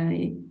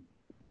my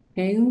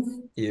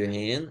hands. Your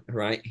hand,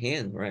 right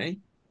hand, right?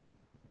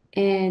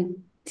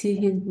 And this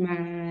is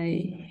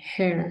my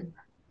hair.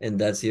 And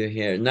that's your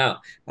hair.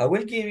 Now, I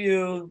will give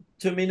you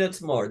 2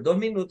 minutes more, 2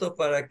 minutos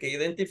para que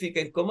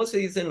identifiquen cómo se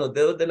dicen los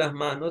dedos de las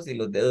manos y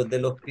los dedos de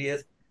los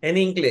pies en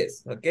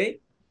inglés, okay?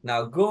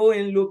 Now, go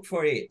and look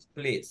for it,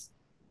 please.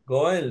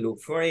 Go and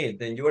look for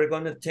it, and you are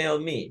going to tell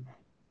me.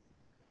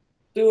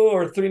 2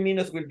 or 3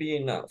 minutes will be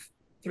enough.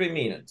 3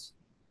 minutes.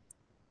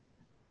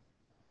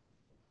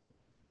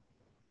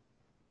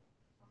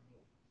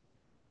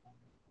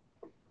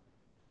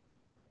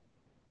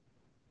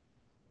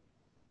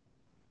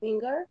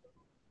 Finger.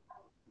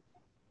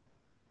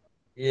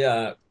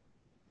 Yeah.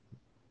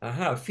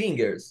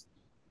 Fingers.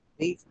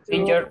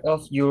 Finger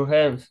of your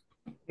hands.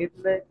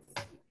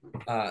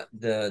 How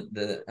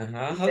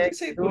do you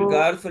say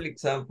pulgar, for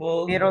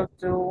example? middle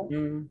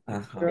two,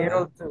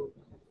 middle two.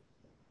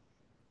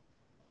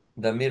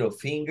 The middle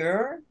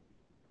finger.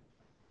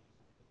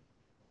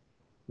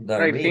 The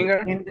Right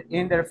finger.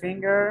 Index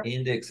finger.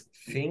 Index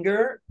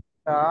finger.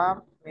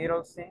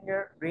 Middle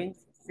finger. Ring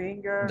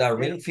finger. The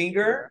ring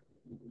finger.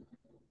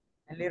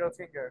 And little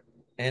finger.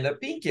 And a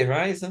pinky,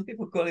 right? Some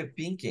people call it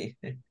pinky.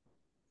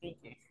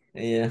 Pinky.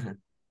 Yeah.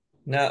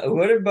 Now,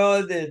 what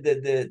about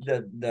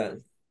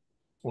the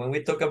when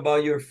we talk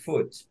about your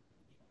foot?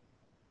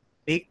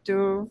 Big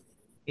two,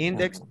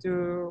 index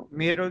two,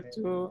 middle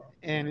two,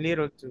 and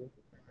little two.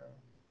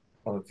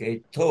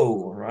 Okay,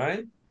 toe,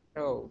 right?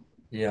 Toe.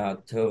 Yeah,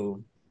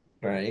 toe.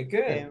 Very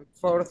good. And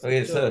fourth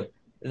Okay, toe.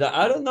 so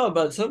I don't know,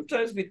 but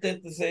sometimes we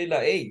tend to say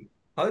like, hey,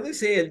 how do you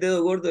say el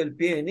dedo gordo del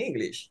pie in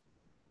English?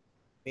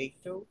 Big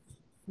toe.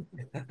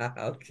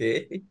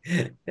 Okay.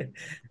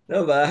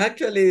 No, but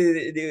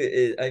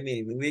actually, I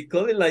mean, we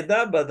call it like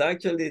that, but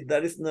actually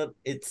that is not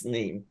its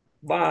name.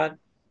 But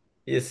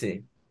you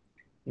see.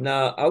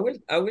 Now I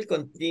will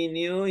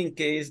continue in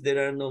case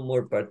there are no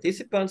more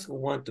participants who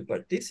want to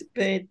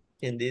participate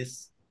in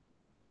this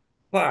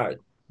part.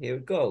 Here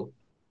we go.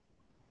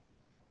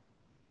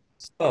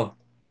 So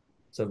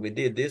we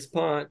did this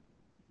part.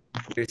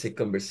 There's a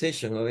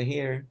conversation over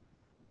here.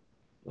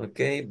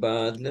 Okay,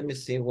 but let me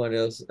see what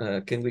else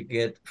can we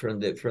get from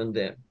the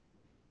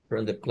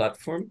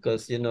platform,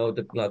 because you know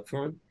the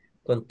platform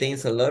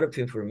contains a lot of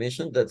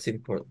information that's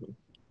important.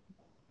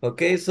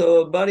 Okay,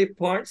 so body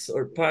parts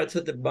or parts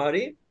of the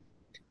body.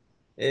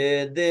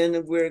 And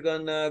then we're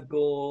gonna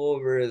go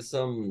over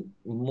some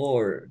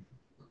more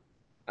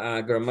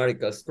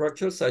grammatical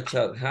structures such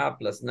as have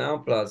plus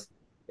noun plus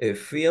a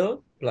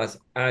feel plus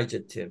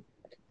adjective.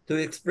 To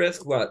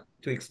express what?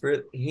 To express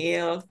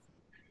health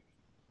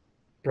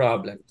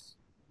problems.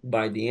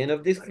 By the end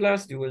of this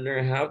class, you will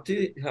learn how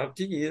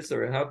to use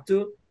or how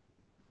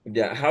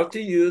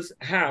to use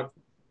have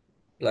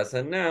plus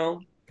a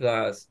noun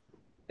plus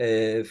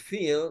a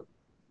feel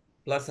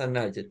plus an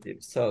adjective.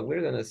 So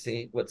we're gonna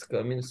see what's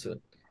coming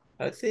soon.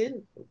 I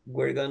think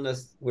we're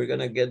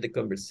gonna get the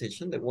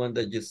conversation, the one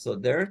that you saw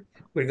there.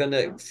 We're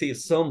gonna see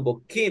some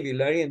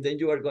vocabulary, and then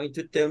you are going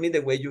to tell me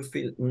the way you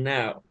feel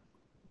now.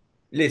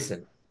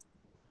 Listen.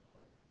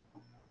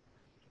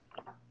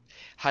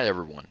 Hi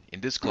everyone.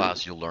 In this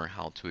class, you'll learn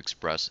how to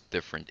express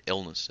different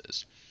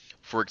illnesses.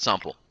 For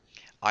example,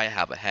 I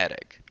have a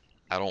headache.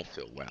 I don't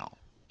feel well.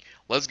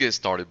 Let's get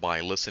started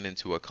by listening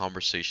to a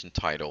conversation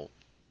titled,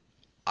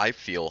 I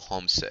feel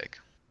homesick.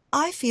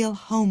 I feel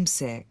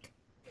homesick.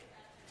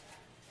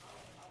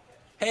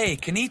 Hey,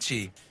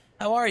 Kenichi.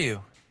 How are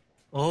you?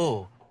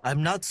 Oh,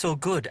 I'm not so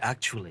good,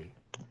 actually.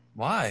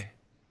 Why?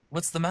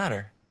 What's the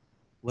matter?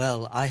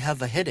 Well, I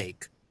have a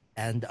headache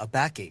and a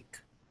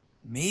backache.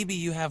 Maybe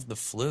you have the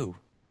flu.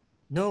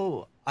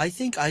 No, I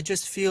think I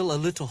just feel a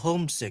little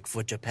homesick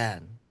for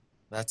Japan.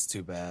 That's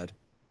too bad.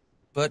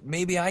 But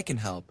maybe I can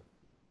help.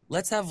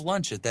 Let's have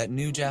lunch at that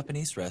new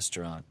Japanese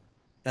restaurant.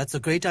 That's a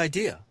great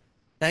idea.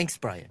 Thanks,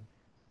 Brian.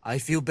 I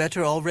feel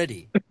better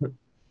already.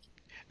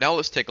 Now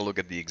let's take a look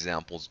at the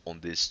examples on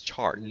this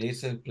chart.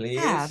 Listen, please,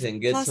 Have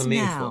and get plus some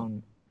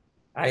noun.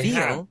 info.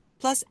 Feel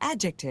plus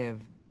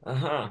adjective.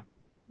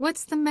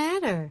 What's the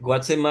matter?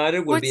 What's the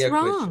matter would be a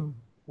What's question. wrong?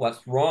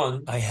 What's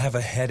wrong? I have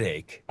a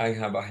headache. I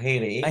have a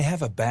headache. I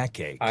have a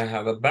backache. I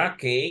have a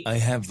backache. I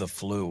have the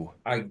flu.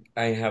 I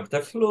have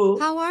the flu.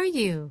 How are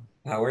you?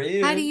 How are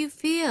you? How do you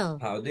feel?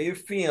 How do you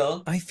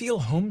feel? I feel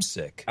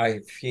homesick. I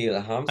feel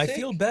homesick. I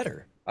feel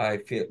better. I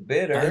feel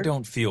better. I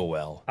don't feel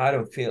well. I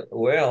don't feel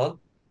well.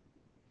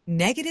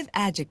 Negative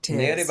adjectives.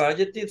 Negative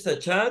adjectives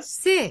such as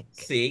Sick.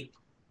 sick,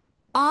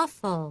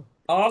 Awful.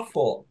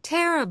 awful,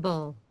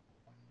 Terrible.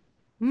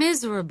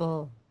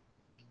 Miserable.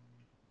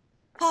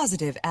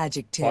 Positive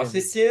adjectives.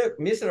 positive,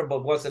 miserable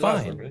was the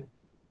last one, right?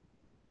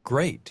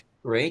 Great.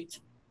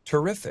 Great,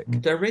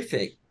 Terrific.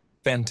 terrific,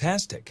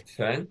 Fantastic.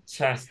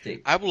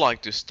 fantastic. I would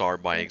like to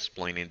start by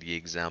explaining the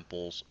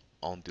examples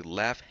on the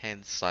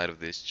left-hand side of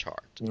this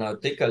chart. Now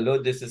take a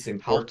look, this is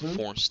How to important.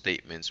 form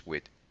statements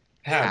with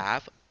Have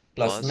have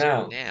plus plus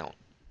noun. noun.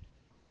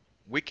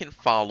 We can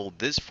follow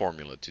this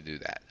formula to do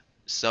that.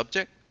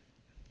 Subject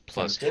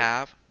plus Subject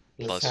have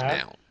plus plus have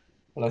noun.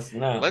 plus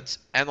noun. Let's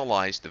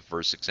analyze the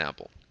first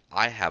example.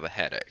 I have a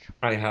headache.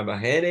 I have a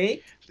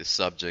headache. The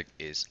subject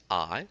is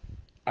I.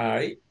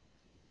 I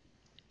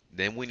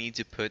Then we need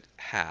to put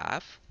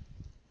have.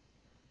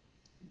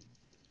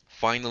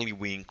 Finally,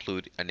 we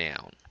include a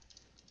noun.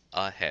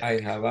 A headache.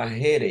 have a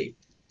headache.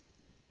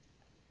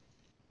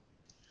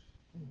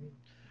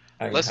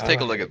 Let's take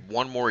a look at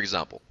one more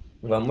example.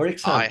 One more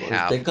example. I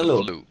have Take a the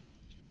look. flu.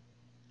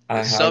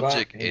 I The have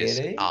subject a is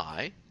headache.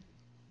 I.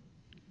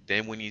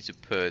 Then we need to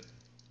put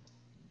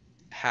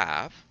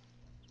have.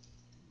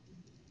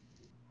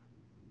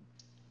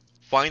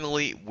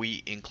 Finally,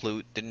 we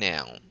include the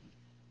noun.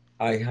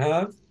 I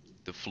have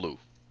the flu.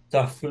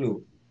 The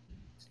flu.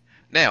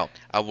 Now,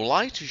 I would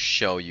like to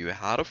show you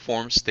how to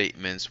form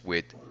statements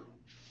with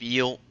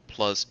feel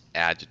plus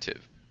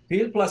adjective.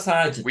 Feel plus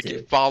adjective. We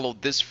can follow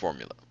this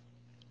formula.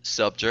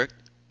 Subject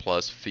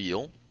plus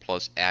feel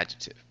plus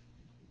adjective.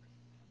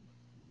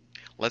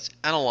 Let's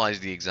analyze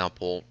the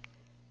example,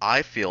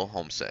 I feel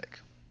homesick.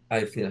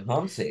 I feel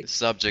homesick. The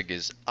subject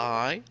is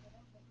I.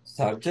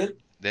 Subject.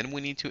 Then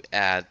we need to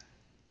add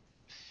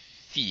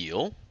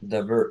feel.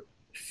 The verb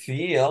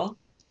feel.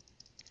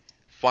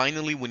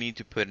 Finally, we need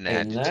to put an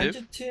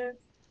adjective.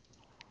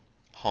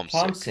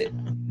 Homesick.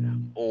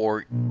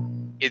 Or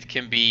it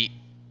can be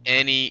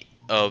any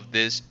of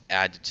these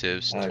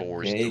adjectives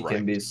towards the It right.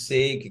 can be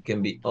sick, it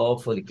can be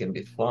awful, it can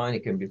be fine,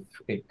 it can be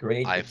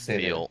great, I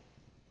etc. feel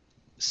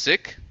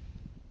sick,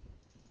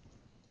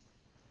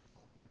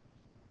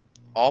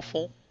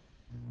 awful,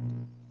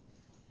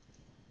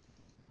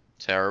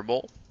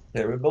 terrible,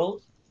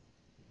 terrible,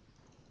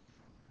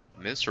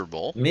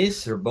 miserable,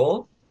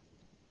 miserable,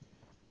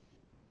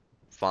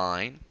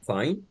 fine,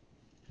 fine,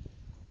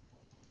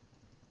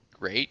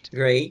 great,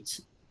 great,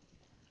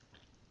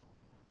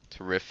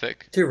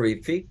 terrific,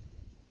 terrific,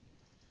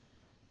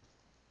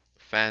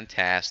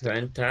 fantastic.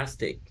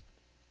 fantastic.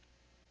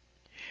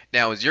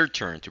 Now it's your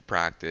turn to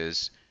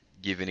practice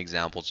giving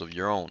examples of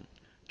your own.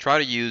 Try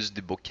to use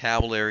the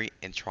vocabulary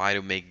and try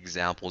to make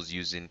examples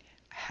using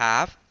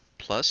have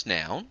plus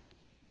noun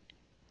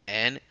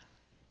and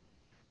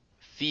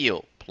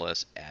feel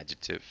plus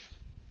adjective.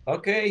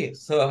 Okay,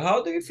 so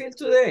how do you feel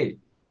today?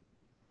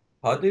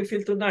 How do you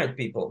feel tonight,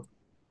 people?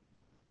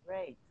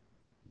 Great.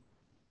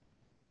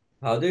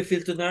 How do you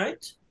feel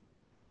tonight?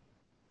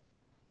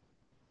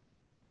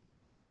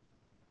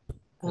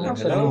 Hello,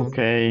 hello.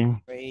 Okay.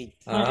 Great.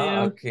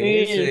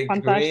 Okay, feel so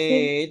fantastic?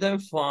 great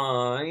and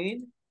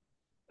fine.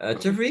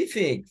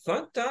 Terrific,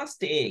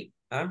 fantastic.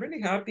 I'm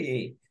really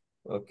happy.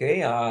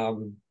 Okay,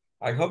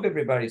 I hope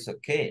everybody's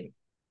okay.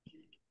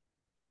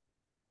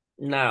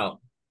 Now,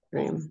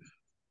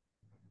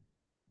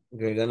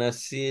 We're gonna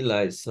see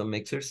like some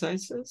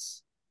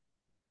exercises.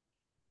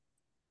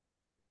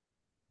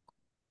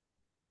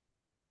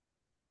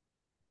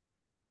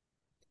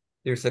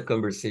 There's a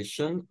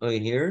conversation over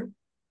here.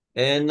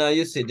 And now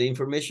you see the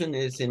information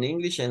is in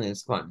English and in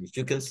Spanish.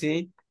 You can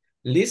see,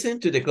 listen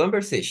to the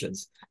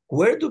conversations.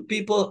 Where do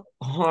people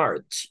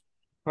heart?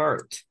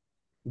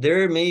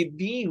 There may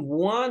be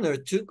one or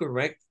two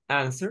correct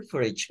answers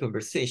for each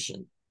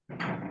conversation.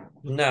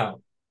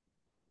 Now,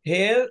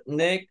 head,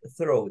 neck,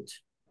 throat.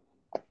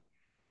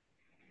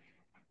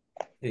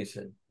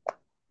 Listen,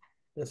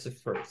 that's the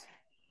first.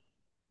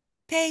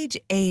 Page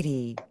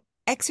 80,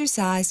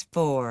 Exercise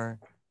 4,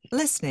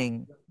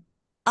 Listening.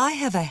 I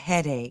have a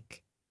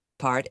headache.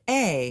 Part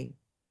A.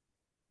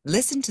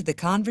 Listen to the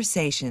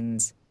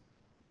conversations.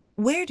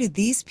 Where do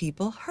these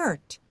people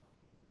hurt?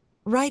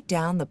 Write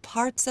down the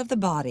parts of the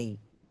body.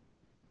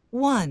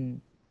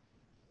 1.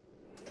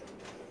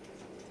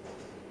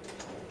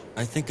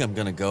 I think I'm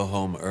gonna go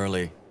home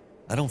early.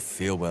 I don't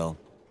feel well.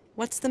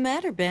 What's the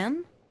matter,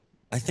 Ben?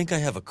 I think I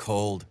have a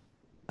cold.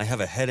 I have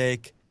a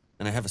headache,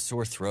 and I have a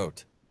sore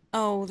throat.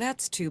 Oh,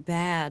 that's too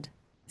bad.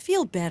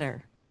 Feel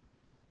better.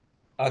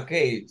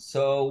 Okay,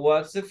 so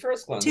what's the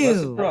first one? 2.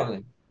 What's the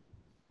problem?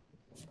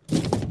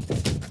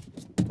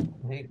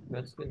 Hey,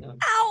 what's going on?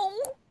 Ow!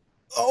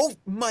 Oh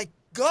my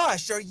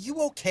gosh, are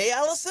you okay,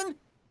 Allison?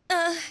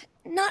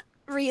 Not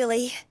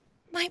really.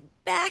 My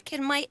back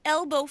and my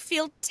elbow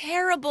feel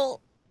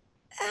terrible.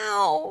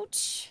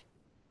 Ouch.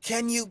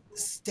 Can you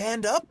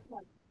stand up?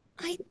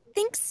 I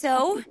think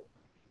so.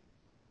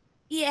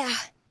 Yeah,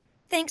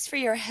 thanks for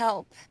your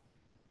help.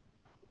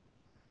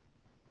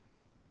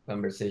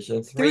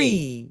 Conversation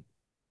 3.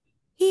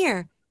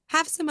 Here,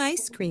 have some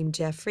ice cream,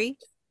 Jeffrey.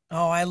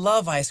 Oh, I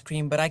love ice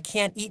cream, but I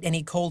can't eat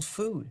any cold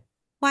food.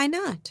 Why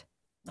not?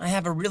 I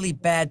have a really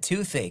bad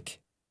toothache.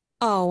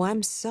 Oh,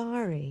 I'm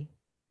sorry.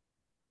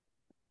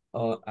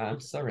 Oh, I'm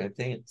sorry. I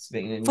think it's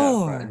been enough.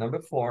 4. Right? Number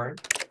 4.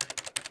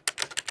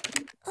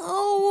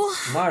 Oh,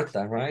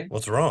 Martha, right?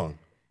 What's wrong?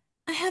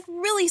 I have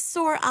really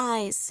sore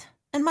eyes,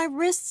 and my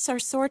wrists are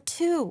sore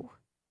too.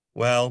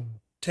 Well,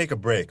 take a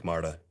break,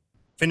 Marta.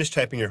 Finish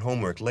typing your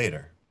homework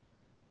later.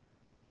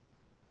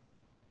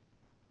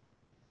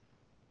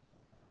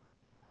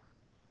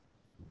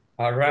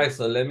 All right,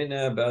 so let me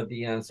know about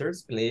the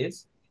answers,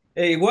 please.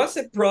 Hey, what's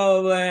the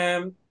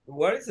problem?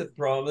 What is the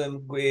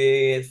problem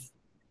with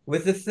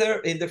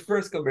the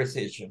first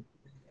conversation?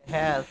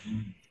 Head.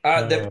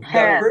 The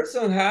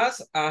person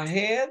has a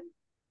head.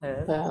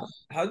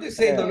 How do you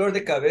say dolor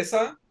de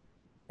cabeza?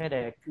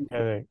 Headache.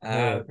 The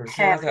person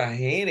has a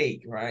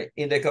headache, right?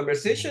 In the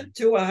conversation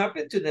too, what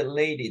happened to the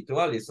lady, to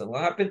Allison?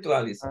 What happened to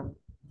Allison?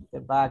 The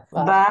back.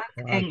 Back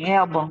and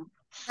elbow.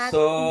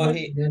 So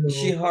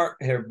she hurt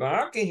her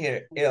back and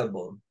her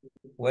elbow.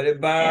 What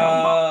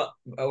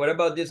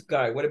about this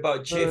guy? What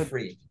about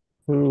Jeffrey?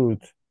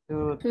 Food.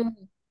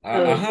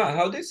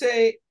 How do you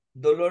say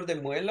dolor de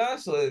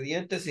muelas o de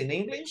dientes in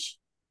English?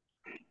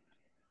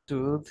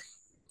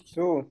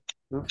 Toothache.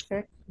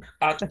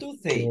 A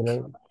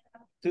toothache.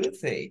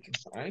 Toothache,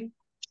 right?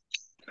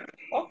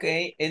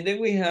 Okay, and then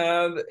we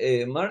have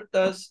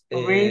Marta's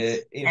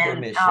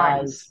information.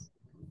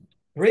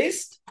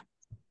 Wrist?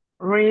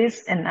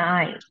 Wrist and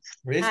eyes.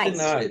 Wrist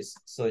and eyes.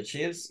 So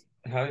she's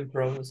having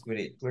problems with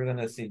it. We're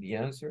gonna see the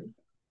answer.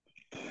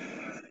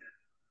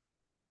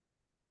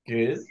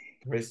 Good.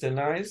 Wrist and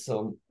eyes.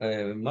 So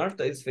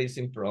Marta is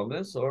facing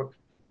problems or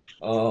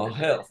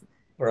health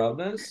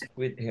problems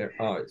with her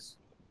eyes.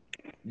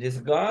 This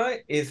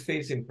guy is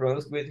facing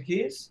problems with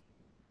his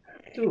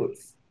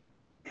tooth.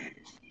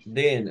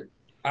 Then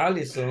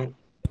Allison,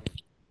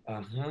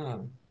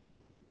 her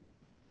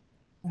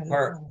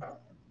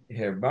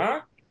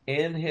back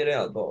and her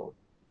elbow.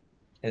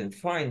 And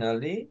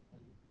finally,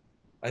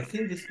 I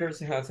think this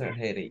person has a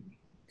headache.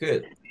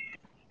 Good.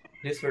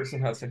 This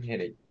person has a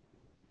headache.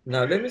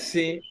 Now let me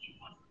see.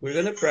 We're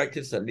gonna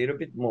practice a little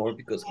bit more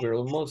because we're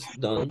almost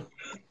done.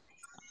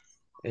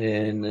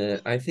 And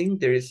I think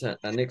there is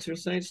an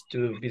exercise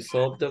to be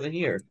solved over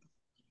here.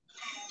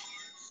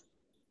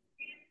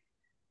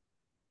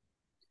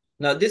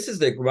 Now this is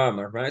the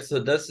grammar, right? So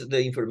that's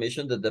the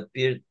information that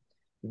appeared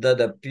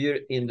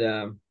in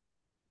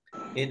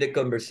the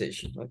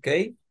conversation,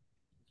 okay?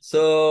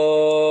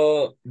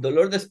 So,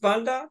 dolor de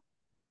espalda.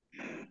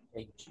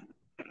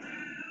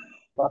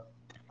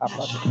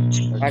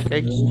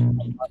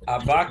 A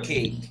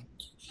backache.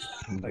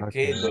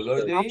 Okay,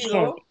 dolor de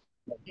oído.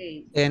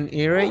 An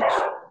earache.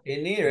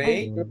 An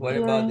earache. What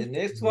about the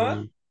next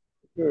one?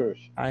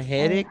 A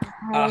headache.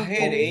 A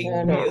headache.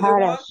 The other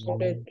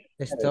one?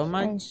 A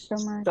stomach.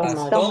 A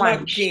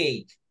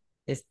stomachache.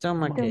 A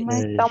stomachache. A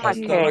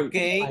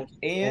stomachache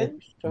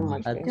and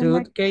a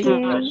toothache.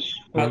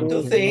 A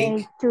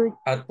toothache.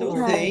 A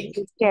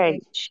toothache.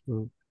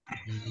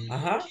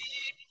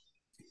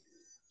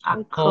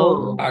 A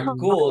cold. A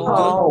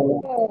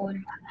cold.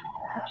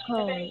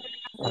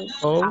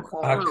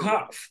 A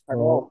cough.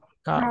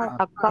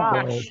 A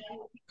cough.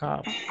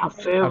 Cough. A A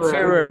fever.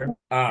 fever.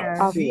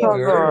 A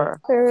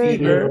fever.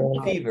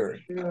 fever. Fever.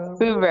 A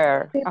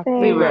Fever.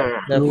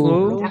 fever. The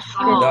flu. The The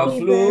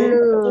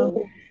flu.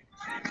 flu.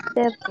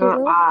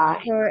 Sore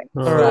eye. Sore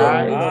Sore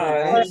eyes.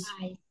 eyes.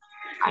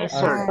 I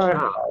sore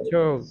Sore throat.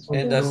 throat.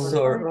 And a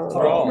sore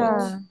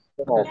throat.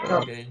 Throat.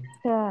 Okay.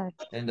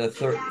 And the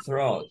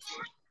throat.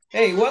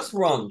 Hey, what's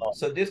wrong?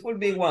 So this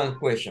would be one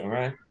question,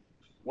 right?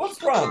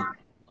 What's wrong?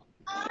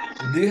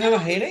 Do you have a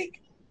headache?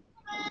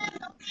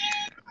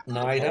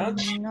 No, I don't.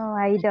 No,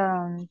 I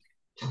don't.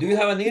 Do you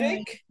have an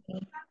headache?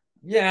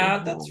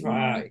 Yeah, that's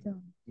right.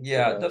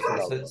 Yeah, that's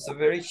right. So it's a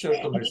very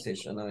short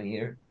conversation on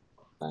here.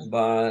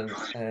 But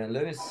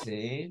let me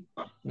see.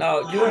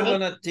 Now, you are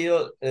going to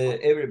tell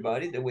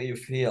everybody the way you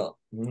feel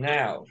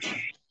now.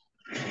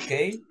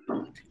 Okay?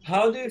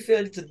 How do you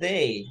feel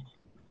today?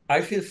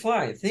 I feel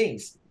fine,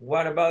 thanks.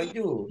 What about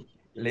you?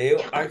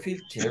 Leo, I feel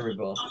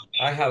terrible.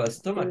 I have a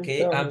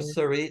stomachache. I'm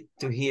sorry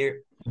to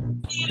hear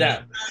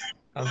that.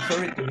 I'm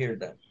sorry to hear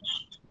that.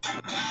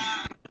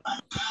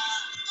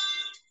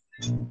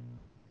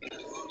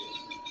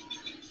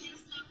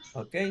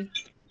 Okay.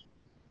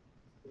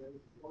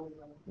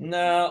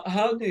 Now,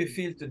 how do you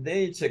feel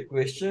today? It's a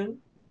question.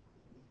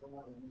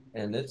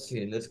 And let's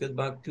see. Let's get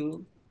back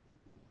to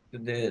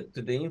the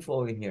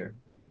info in here.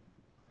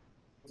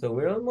 So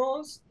we're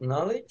almost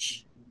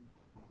knowledge.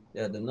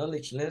 Yeah, the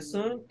knowledge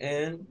lesson,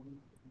 and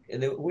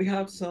we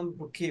have some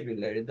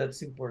vocabulary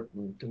that's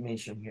important to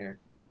mention here.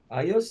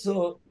 I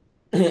also,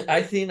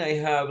 I think I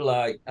have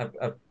like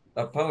a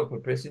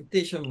PowerPoint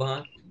presentation,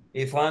 but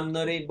if I'm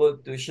not able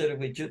to share it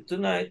with you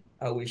tonight,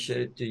 I will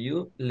share it to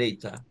you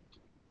later.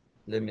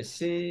 Let me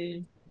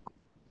see.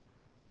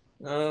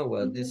 Oh,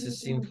 well, this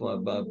is info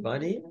about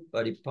body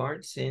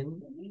parts,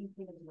 and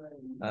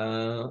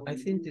I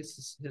think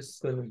this is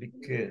going to be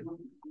good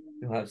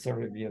to have some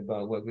review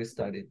about what we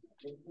studied.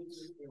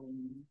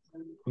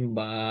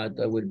 But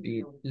that will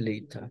be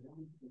later.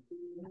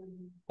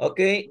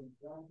 Okay,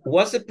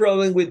 what's the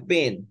problem with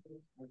Ben?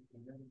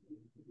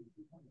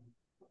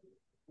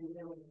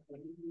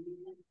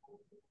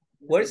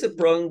 What is the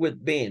problem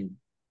with Ben?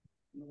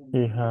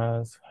 He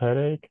has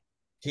headache.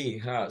 He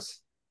has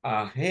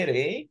a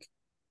headache.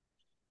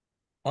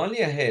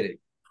 Only a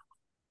headache.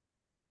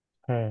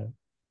 Head.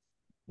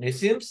 It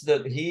seems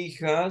that he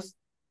has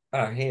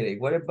a headache.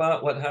 What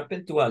about what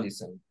happened to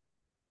Allison?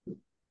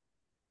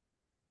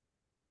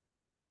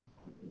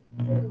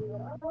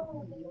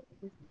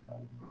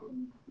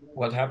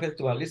 What happened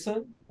to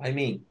Allison? I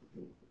mean,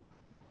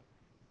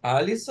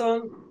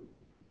 Allison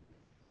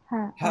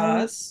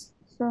has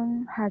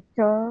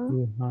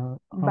a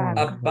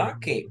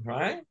backache,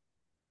 right?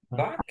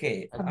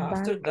 Backache.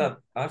 After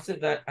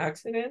that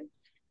accident,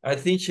 I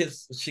think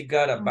she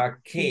got a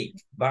backache.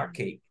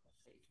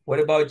 What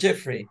about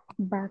Jeffrey?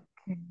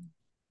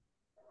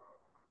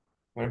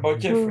 What about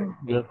Jeffrey?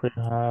 Jeffrey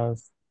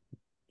has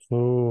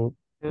two.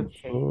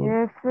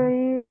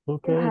 Jeffrey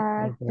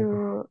had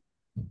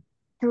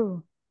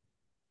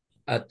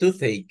A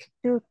toothache.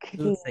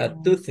 A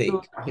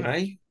toothache,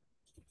 right?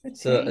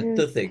 So a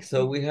toothache.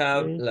 So we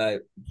have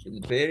like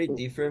very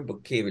different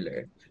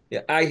vocabulary.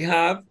 Yeah, I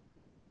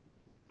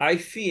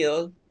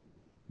feel,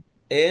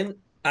 and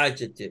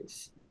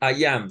adjectives. I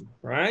am,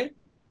 right?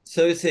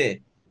 So you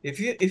say, if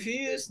you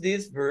use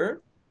this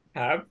verb,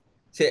 have,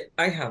 say,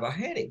 I have a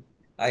headache,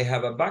 I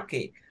have a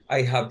backache,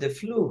 I have the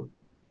flu.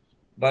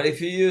 But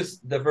if you use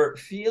the verb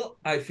feel,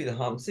 I feel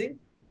homesick,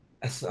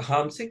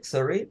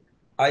 sorry,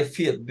 I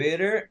feel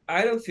better,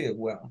 I don't feel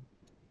well.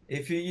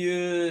 If you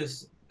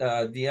use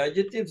the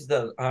adjectives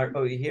that are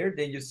over here,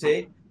 then you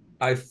say,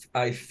 I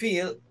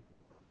feel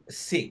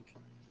sick,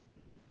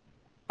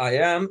 I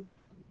am,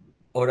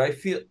 or I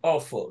feel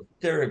awful,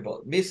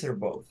 terrible,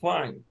 miserable,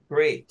 fine,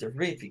 great,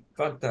 terrific,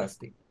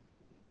 fantastic.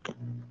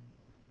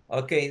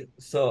 Okay,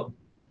 so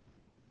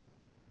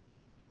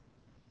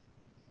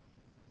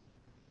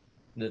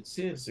let's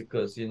see,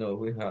 because, you know,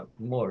 we have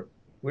more.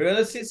 We're going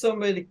to see some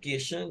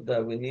medication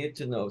that we need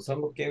to know,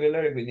 some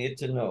vocabulary we need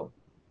to know.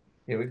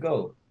 Here we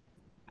go.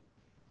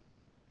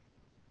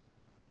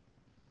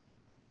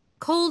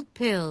 Cold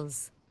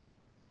pills.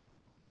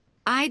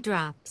 Eye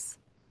drops.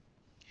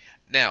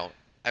 Now,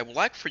 I would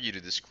like for you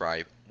to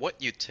describe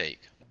what you take.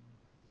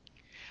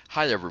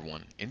 Hi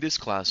everyone, in this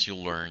class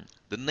you'll learn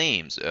the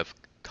names of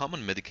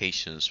common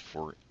medications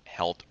for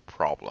health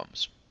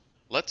problems.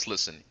 Let's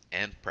listen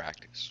and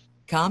practice.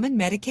 Common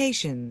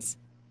medications.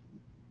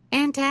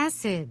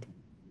 Antacid.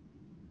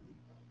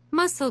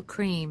 Muscle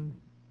cream.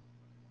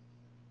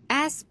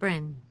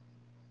 Aspirin.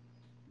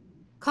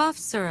 Cough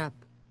syrup.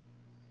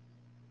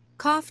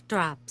 Cough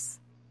drops.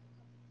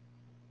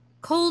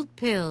 Cold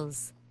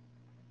pills.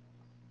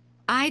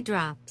 Eye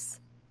drops.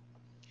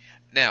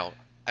 Now,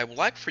 I would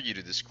like for you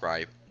to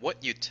describe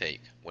what you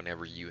take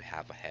whenever you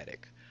have a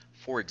headache.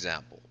 For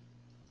example,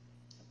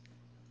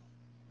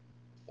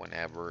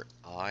 whenever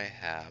I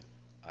have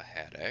a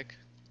headache,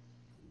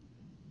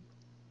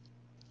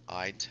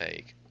 I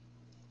take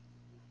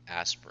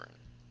aspirin.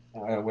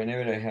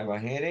 Whenever I have a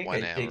headache,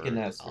 I take an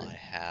Whenever aspirin. I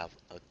have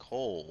a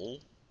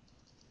cold,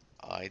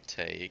 I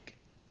take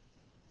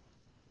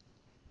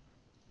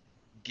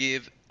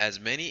Give as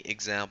many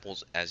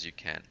examples as you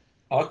can.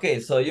 Okay,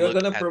 so you're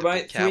Look gonna at the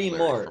provide 3 vocabulary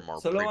more. from our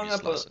Solo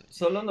previous lesson.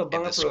 nos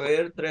van In a this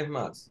proveer 3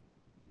 más.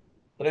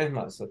 3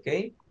 más,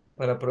 ¿ok?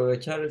 Para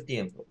aprovechar el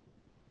tiempo.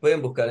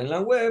 Pueden buscar en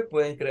la web,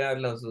 pueden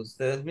crearlas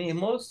ustedes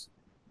mismos,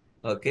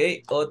 ¿ok?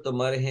 O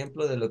tomar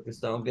ejemplo de lo que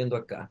estamos viendo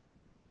acá.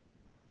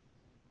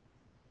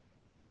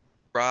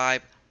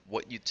 describe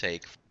what you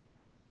take.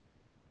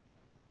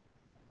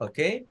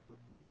 Okay,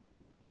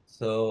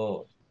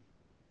 so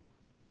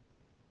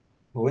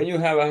when you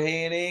have a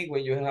headache,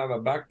 when you have a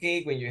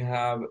backache, when you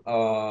have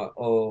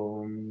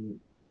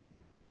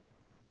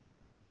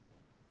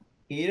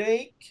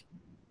earache,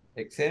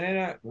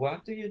 etc.,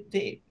 what do you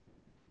take?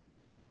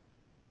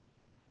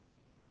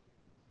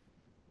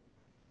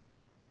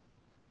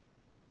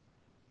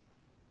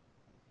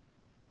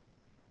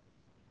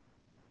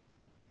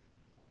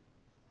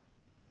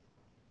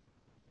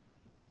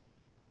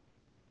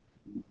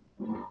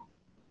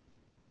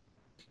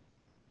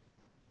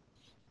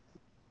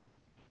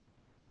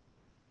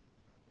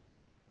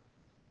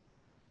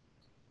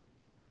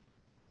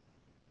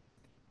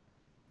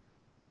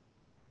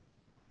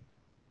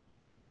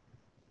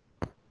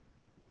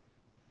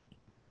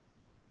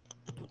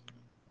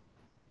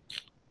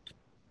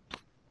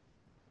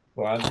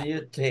 What do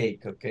you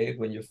take, okay,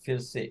 when you feel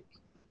sick?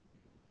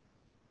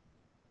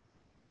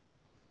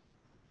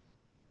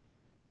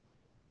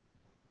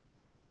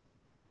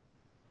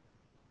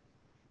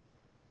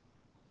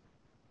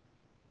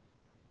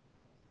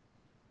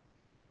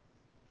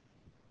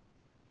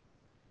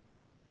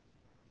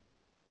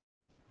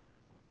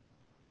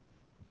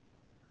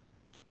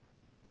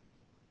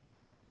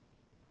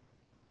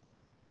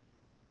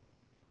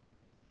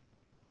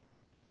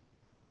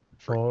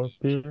 For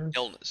pills.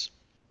 Illness.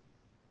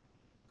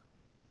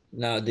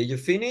 Now, did you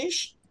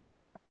finish?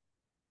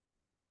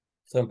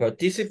 Some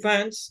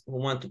participants who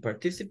want to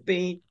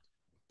participate.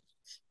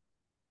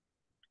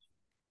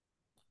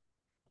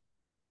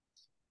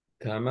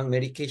 Common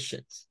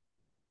medications.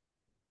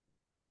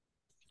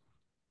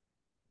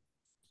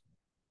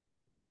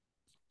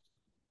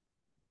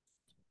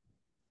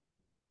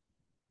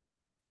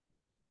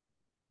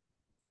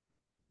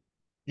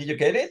 Did you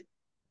get it?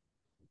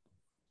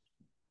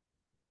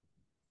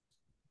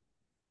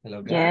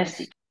 Hello, guys.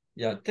 Yes.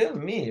 Yeah, tell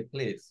me,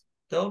 please.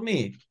 Tell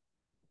me.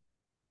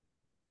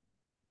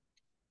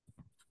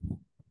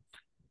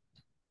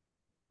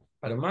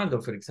 Armando,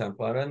 for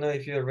example, I don't know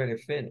if you already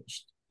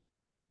finished.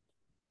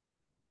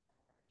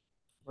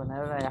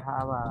 Whenever I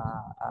have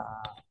a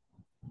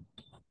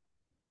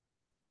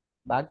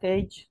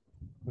backache,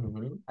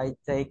 I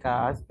take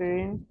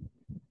aspirin.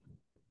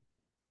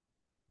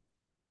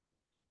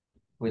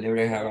 Whenever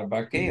I have a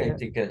backache, I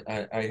take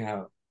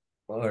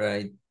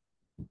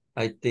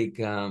I take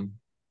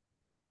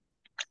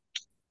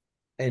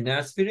an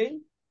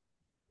aspirin.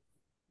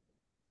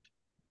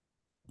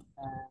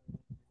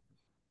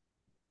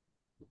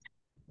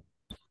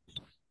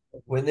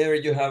 Whenever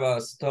you have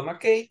a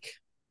stomachache.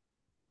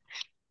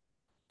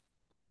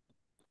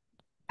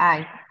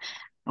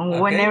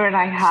 Whenever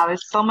I have a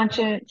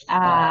stomachache,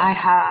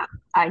 I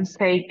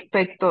take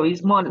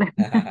Pepto-Bismol.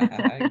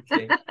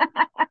 Okay.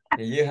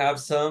 You have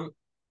some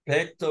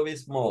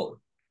Pepto-Bismol.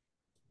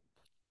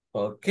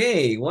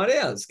 Okay, what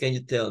else can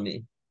you tell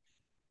me?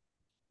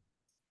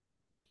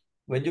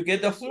 When you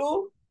get the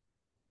flu?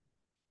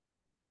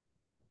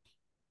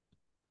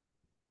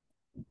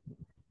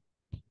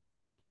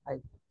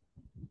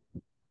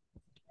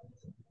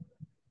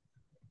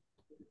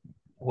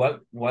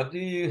 What do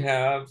you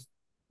have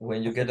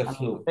when you get the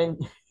flu?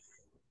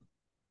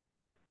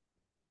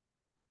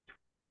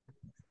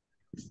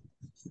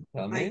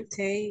 Tell me. I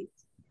take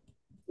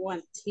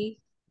one tea.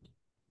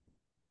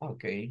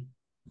 Okay.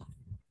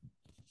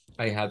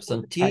 I have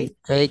some tea. I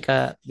take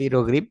a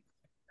Viro grip.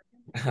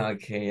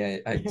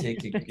 Okay, I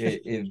take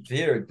a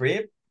Viro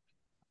grip.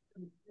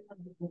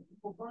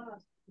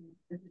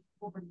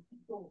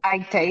 I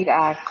take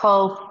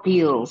cold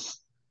pills.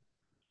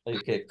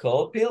 Okay,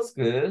 cold pills,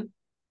 good.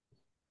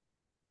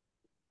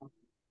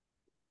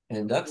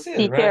 And that's it,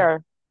 right?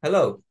 Teacher,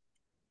 Hello.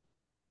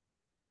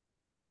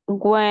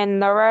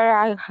 whenever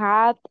I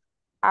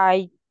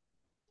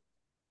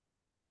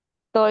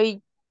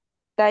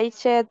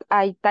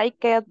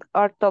take it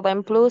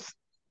Orthoden Plus.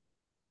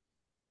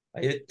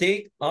 You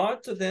take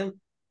Orthoden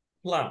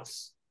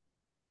Plus.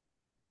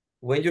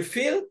 When you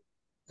feel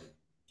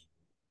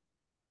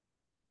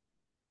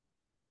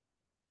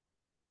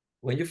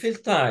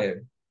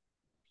tired.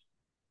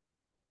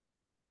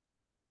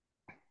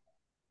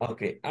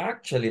 Okay,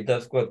 actually,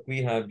 that's what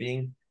we have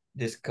been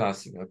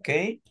discussing,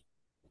 okay?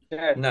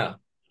 Sure. Now,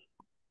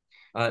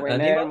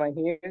 whenever my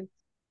ears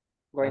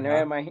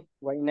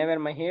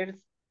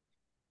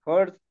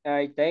hurt,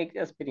 I take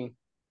aspirin.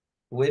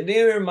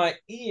 Whenever my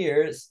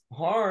ears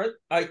hurt,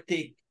 I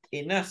take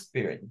an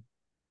aspirin.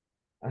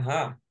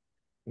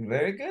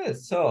 Very good.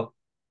 So,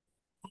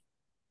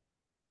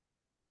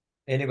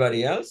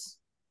 anybody else?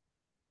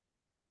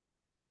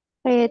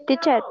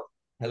 Teacher.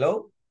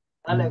 Hello?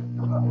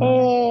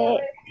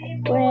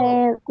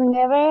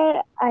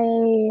 Whenever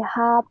I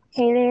have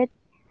headache,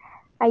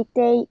 I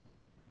take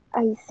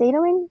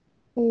aspirin.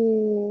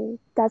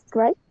 That's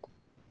right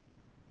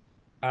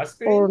or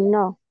Aspirin?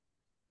 no?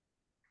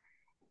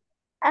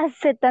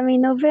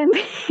 Acetaminofén,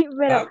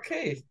 pero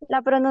Okay.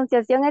 la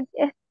pronunciación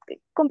es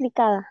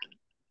complicada.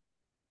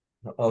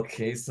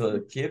 Okay,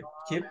 so keep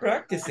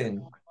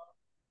practicing.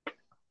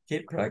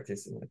 Keep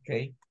practicing,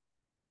 okay?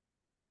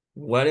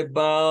 What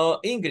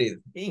about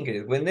Ingrid?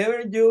 Ingrid,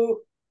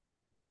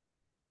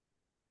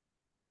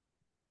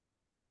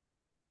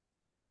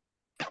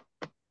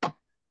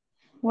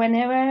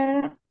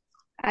 Whenever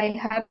I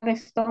have a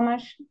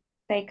stomach,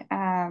 take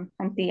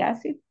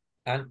antacid.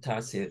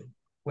 Antacid.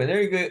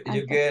 Whenever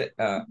you get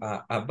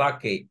a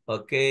backache,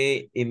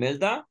 okay,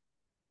 Imelda?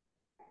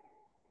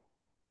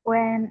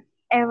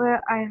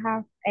 Whenever I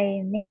have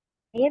a need,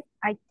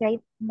 I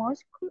take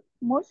muscle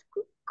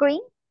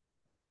cream.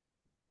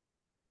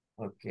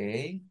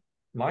 Okay.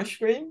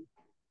 Mushroom?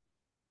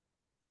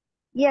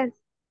 Yes.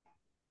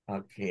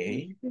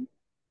 Okay.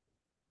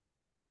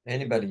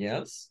 Anybody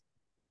else?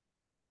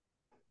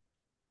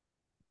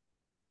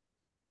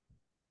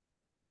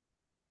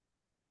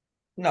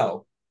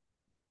 No.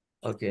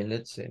 Okay,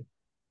 let's see.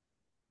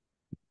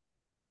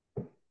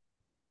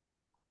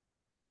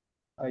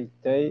 I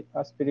take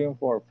aspirin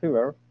for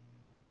fever.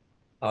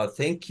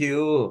 Thank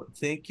you.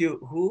 Thank you.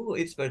 Who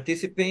is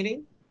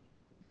participating?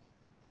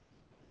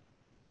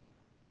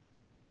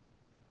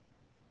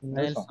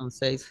 Nelson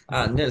says.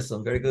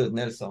 Nelson. Very good,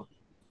 Nelson.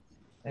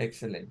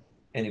 Excellent.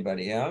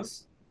 Anybody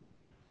else?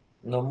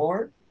 No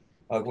more?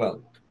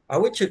 Well, I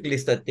will check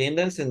list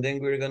attendance and then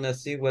we're going to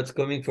see what's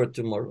coming for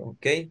tomorrow,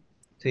 okay?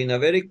 So in a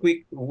very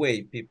quick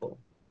way, people.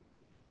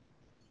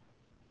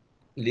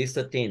 List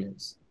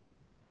attendance.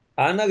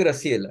 Ana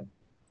Graciela.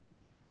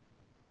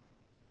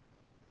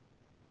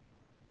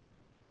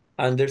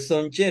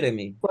 Anderson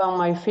Jeremy. When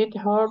my feet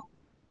hurt,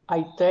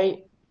 I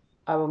take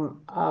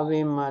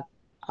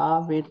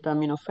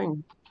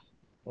acetaminophen.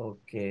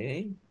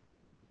 Okay.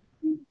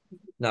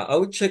 Now, I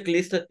will check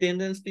list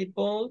attendance,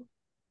 people.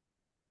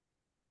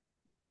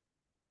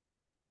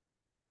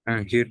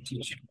 I'm here,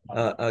 teacher.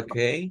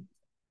 Okay.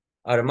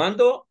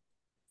 Armando.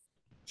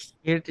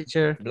 Here,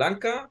 teacher.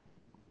 Blanca.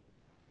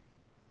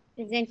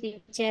 Present,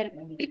 teacher.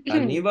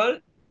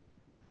 Aníbal.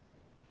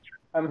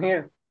 I'm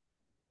here.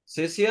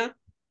 Cecia.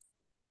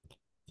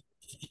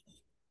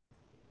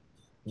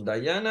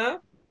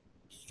 Diana.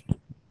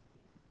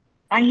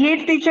 I'm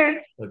here,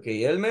 teacher.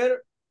 Okay,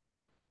 Elmer.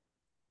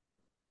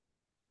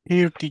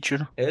 Here,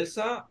 teacher.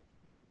 Elsa.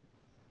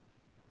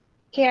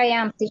 Here I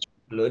am, teacher.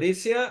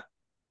 Floricia.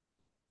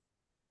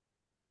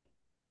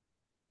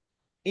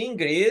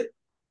 Ingrid.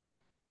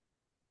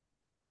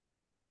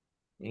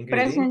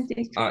 Present,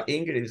 teacher.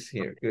 Ingrid is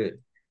here. Good.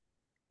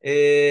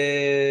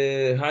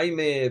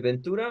 Jaime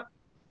Ventura.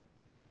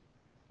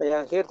 I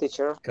am here,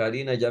 teacher.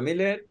 Karina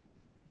Yamilet.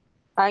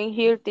 I'm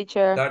here,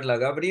 teacher. Carla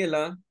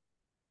Gabriela.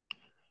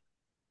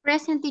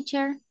 Present,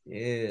 teacher.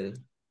 Yes.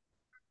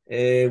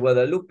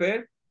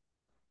 Guadalupe.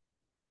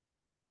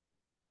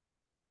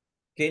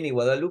 Kenny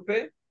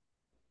Guadalupe.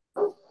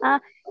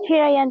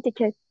 Here I am,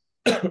 teacher.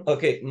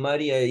 Okay,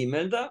 Maria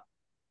Imelda.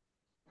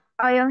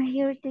 I am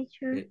here,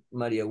 teacher.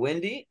 Maria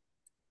Wendy.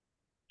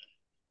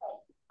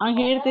 I'm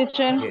here,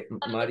 teacher. Okay,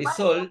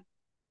 Marisol.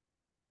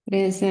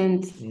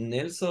 Present.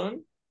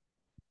 Nelson.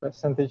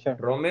 Present, teacher.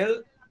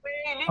 Romel.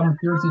 I'm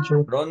here,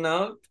 teacher.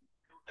 Ronald.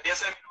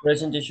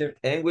 Present, teacher.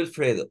 And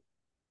Wilfredo.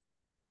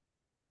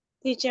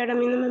 Teacher, a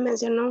mí no me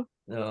mencionó.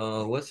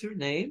 What's your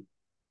name?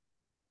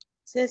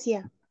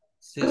 Cecia.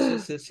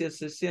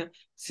 Cecia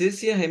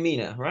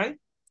Gemina, right?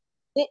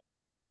 Sí.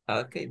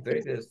 Okay,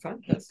 very good.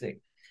 Fantastic.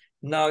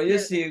 Now you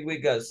see we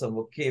got some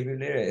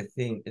vocabulary. I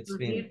think it's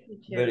been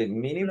very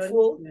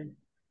meaningful.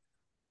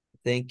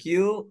 Thank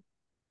you.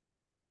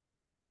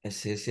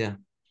 Cecia.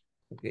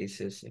 Okay,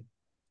 Cecia.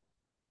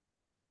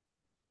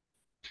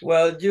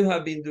 Well, you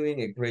have been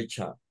doing a great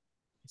job.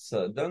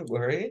 So don't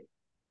worry.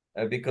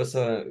 Because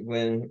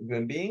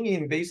when being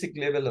in basic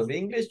level of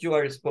English, you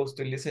are supposed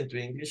to listen to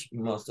English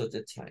most of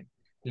the time.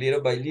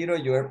 Little by little,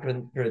 you are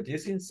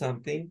producing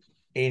something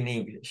in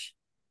English.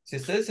 Si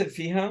ustedes se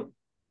fijan,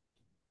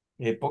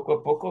 poco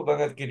a poco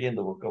van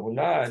adquiriendo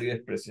vocabulario,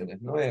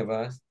 expresiones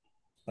nuevas,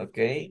 ¿ok?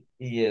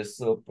 Y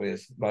eso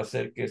pues va a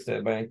hacer que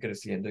ustedes vayan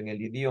creciendo en el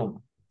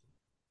idioma.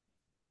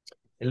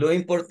 Lo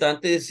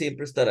importante es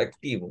siempre estar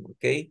activo,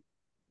 ¿ok?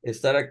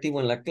 Estar activo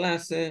en la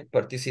clase,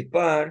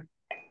 participar,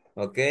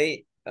 ¿ok?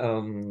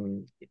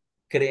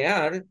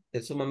 Crear,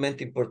 es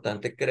sumamente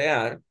importante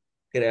crear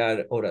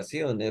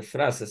oraciones,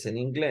 frases en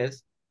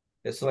inglés.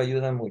 Eso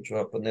ayuda mucho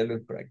a ponerlo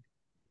en práctica.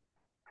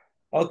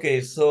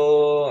 Okay,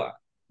 so,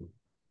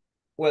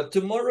 well,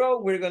 tomorrow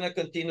we're going to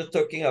continue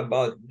talking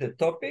about the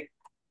topic.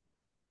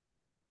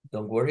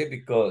 Don't worry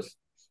because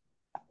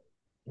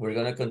we're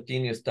going to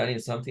continue studying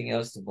something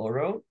else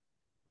tomorrow.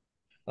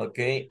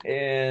 Okay,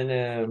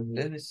 and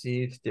let me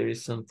see if there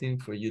is something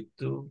for you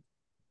to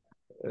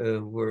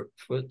work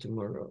for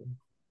tomorrow.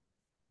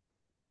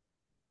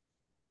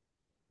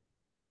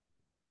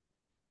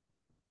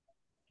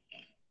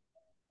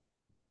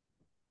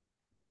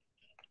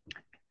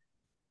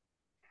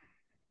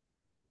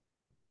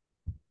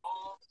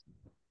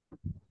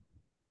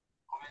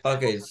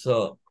 Okay,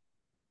 so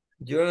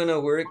you're gonna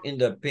work in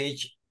the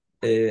page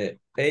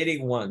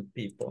 81,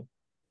 people.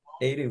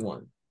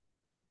 81.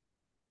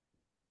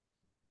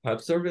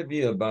 Have some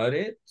review about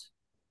it,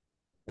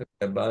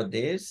 about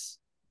this.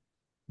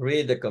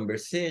 Read the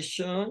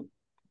conversation.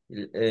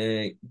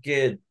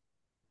 Get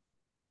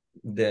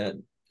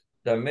the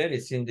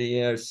medicine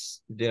they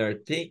are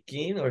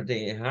taking or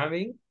they are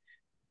having.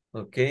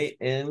 Okay,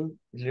 and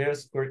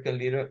let's work a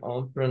little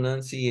on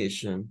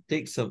pronunciation.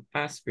 Take some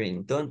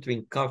aspirin. Don't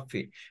drink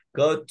coffee.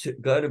 Go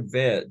to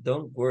bed.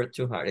 Don't work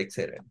too hard,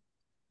 etc.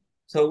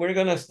 So we're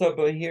gonna stop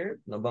over here.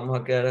 Nos vamos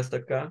a quedar hasta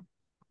acá.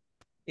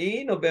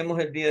 Y nos vemos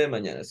el día de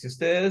mañana. Si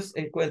ustedes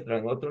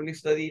encuentran otro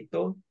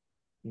listadito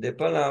de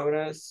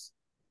palabras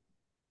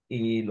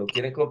y lo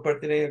quieren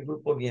compartir en el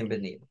grupo,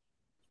 bienvenido.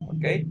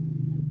 Okay?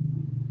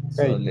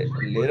 So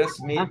let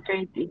us meet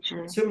Okay,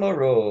 teacher.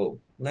 tomorrow.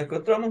 Nos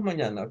encontramos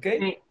mañana, okay?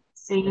 Okay.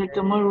 See you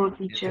tomorrow,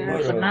 teacher.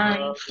 Good tomorrow.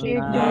 night. See you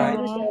Night.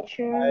 tomorrow,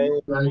 teacher.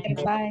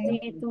 Bye. See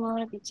you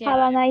tomorrow, teacher. Have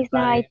a nice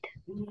night.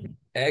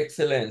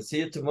 Excellent. See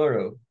you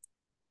tomorrow.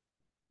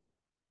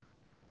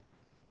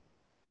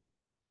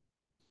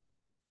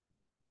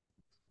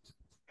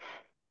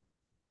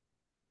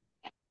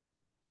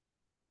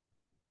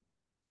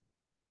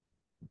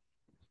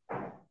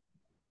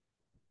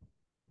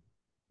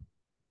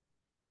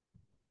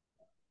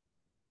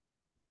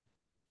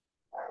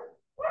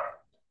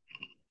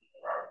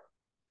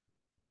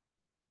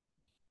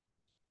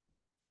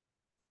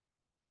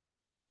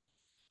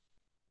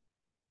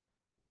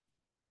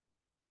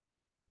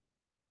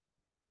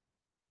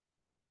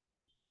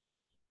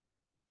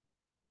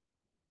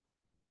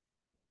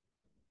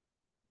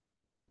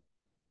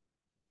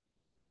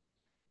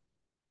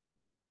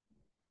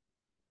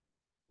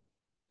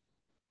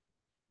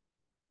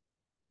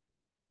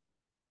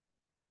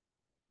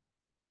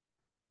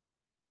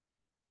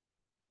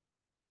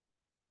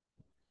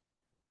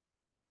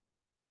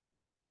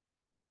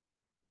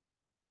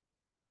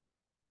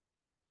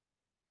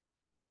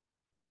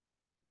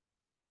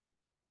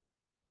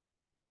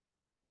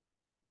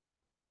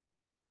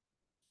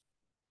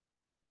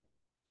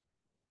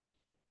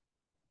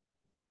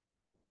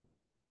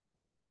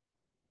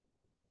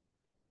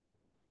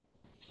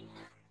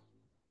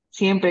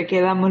 Siempre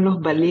quedamos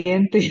los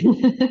valientes.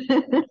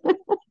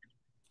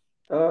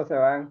 Todos se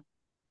van.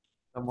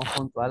 Somos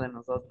puntuales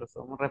nosotros,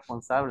 somos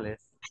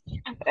responsables.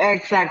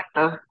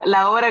 Exacto.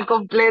 La hora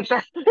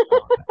completa. No,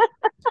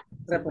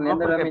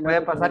 Reponiendo los porque puede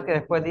minutos. pasar que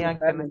después digan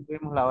que no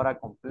estuvimos la hora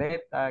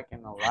completa, que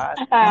no va.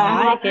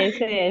 Ajá,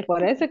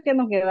 por eso es que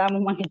nos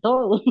quedamos más que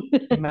todo.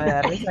 Me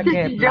da risa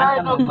que Yo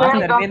Blanca no nomás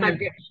cuelgo termine hasta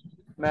que...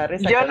 me da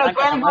risa Yo que no Blanca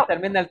cuelgo. nomás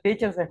termina el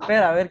teacher, se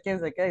espera a ver quién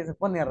se queda y se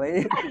pone a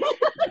reír.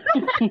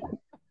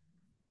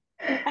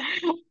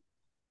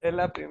 Es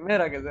la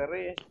primera que se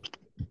ríe.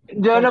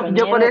 Yo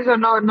por eso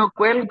no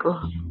cuelgo.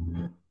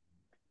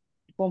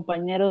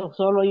 Compañero,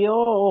 solo yo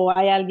o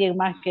hay alguien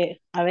más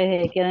que a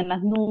veces queda en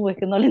las nubes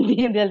que no le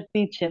entiende al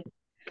teacher.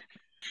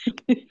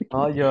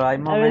 No, yo hay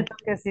momentos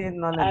que sí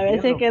no le A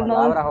veces entiendo que no,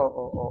 palabras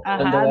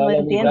ajá, no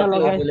entiendo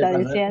lo que está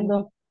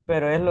diciendo.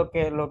 pero es lo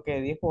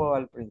que dijo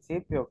al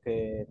principio,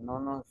 que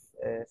no nos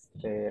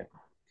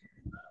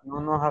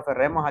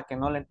aferremos a que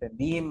no le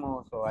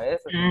entendimos o a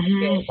eso, sino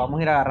que vamos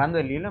a ir agarrando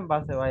el hilo en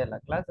base vaya a la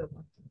clase.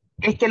 Pues.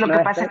 Es que lo que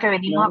pasa es que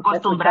venimos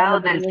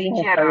acostumbrados del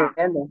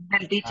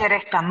teacher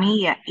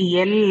Escamilla y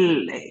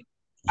él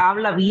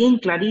habla bien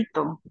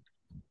clarito.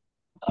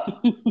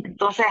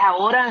 Entonces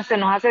ahora se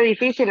nos hace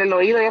difícil, el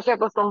oído ya se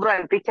acostumbró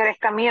al teacher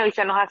Escamilla y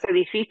se nos hace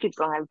difícil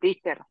con el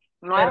teacher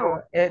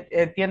nuevo.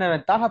 Pero tiene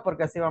ventaja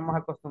porque así vamos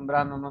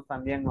acostumbrándonos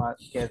también a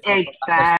que Exacto.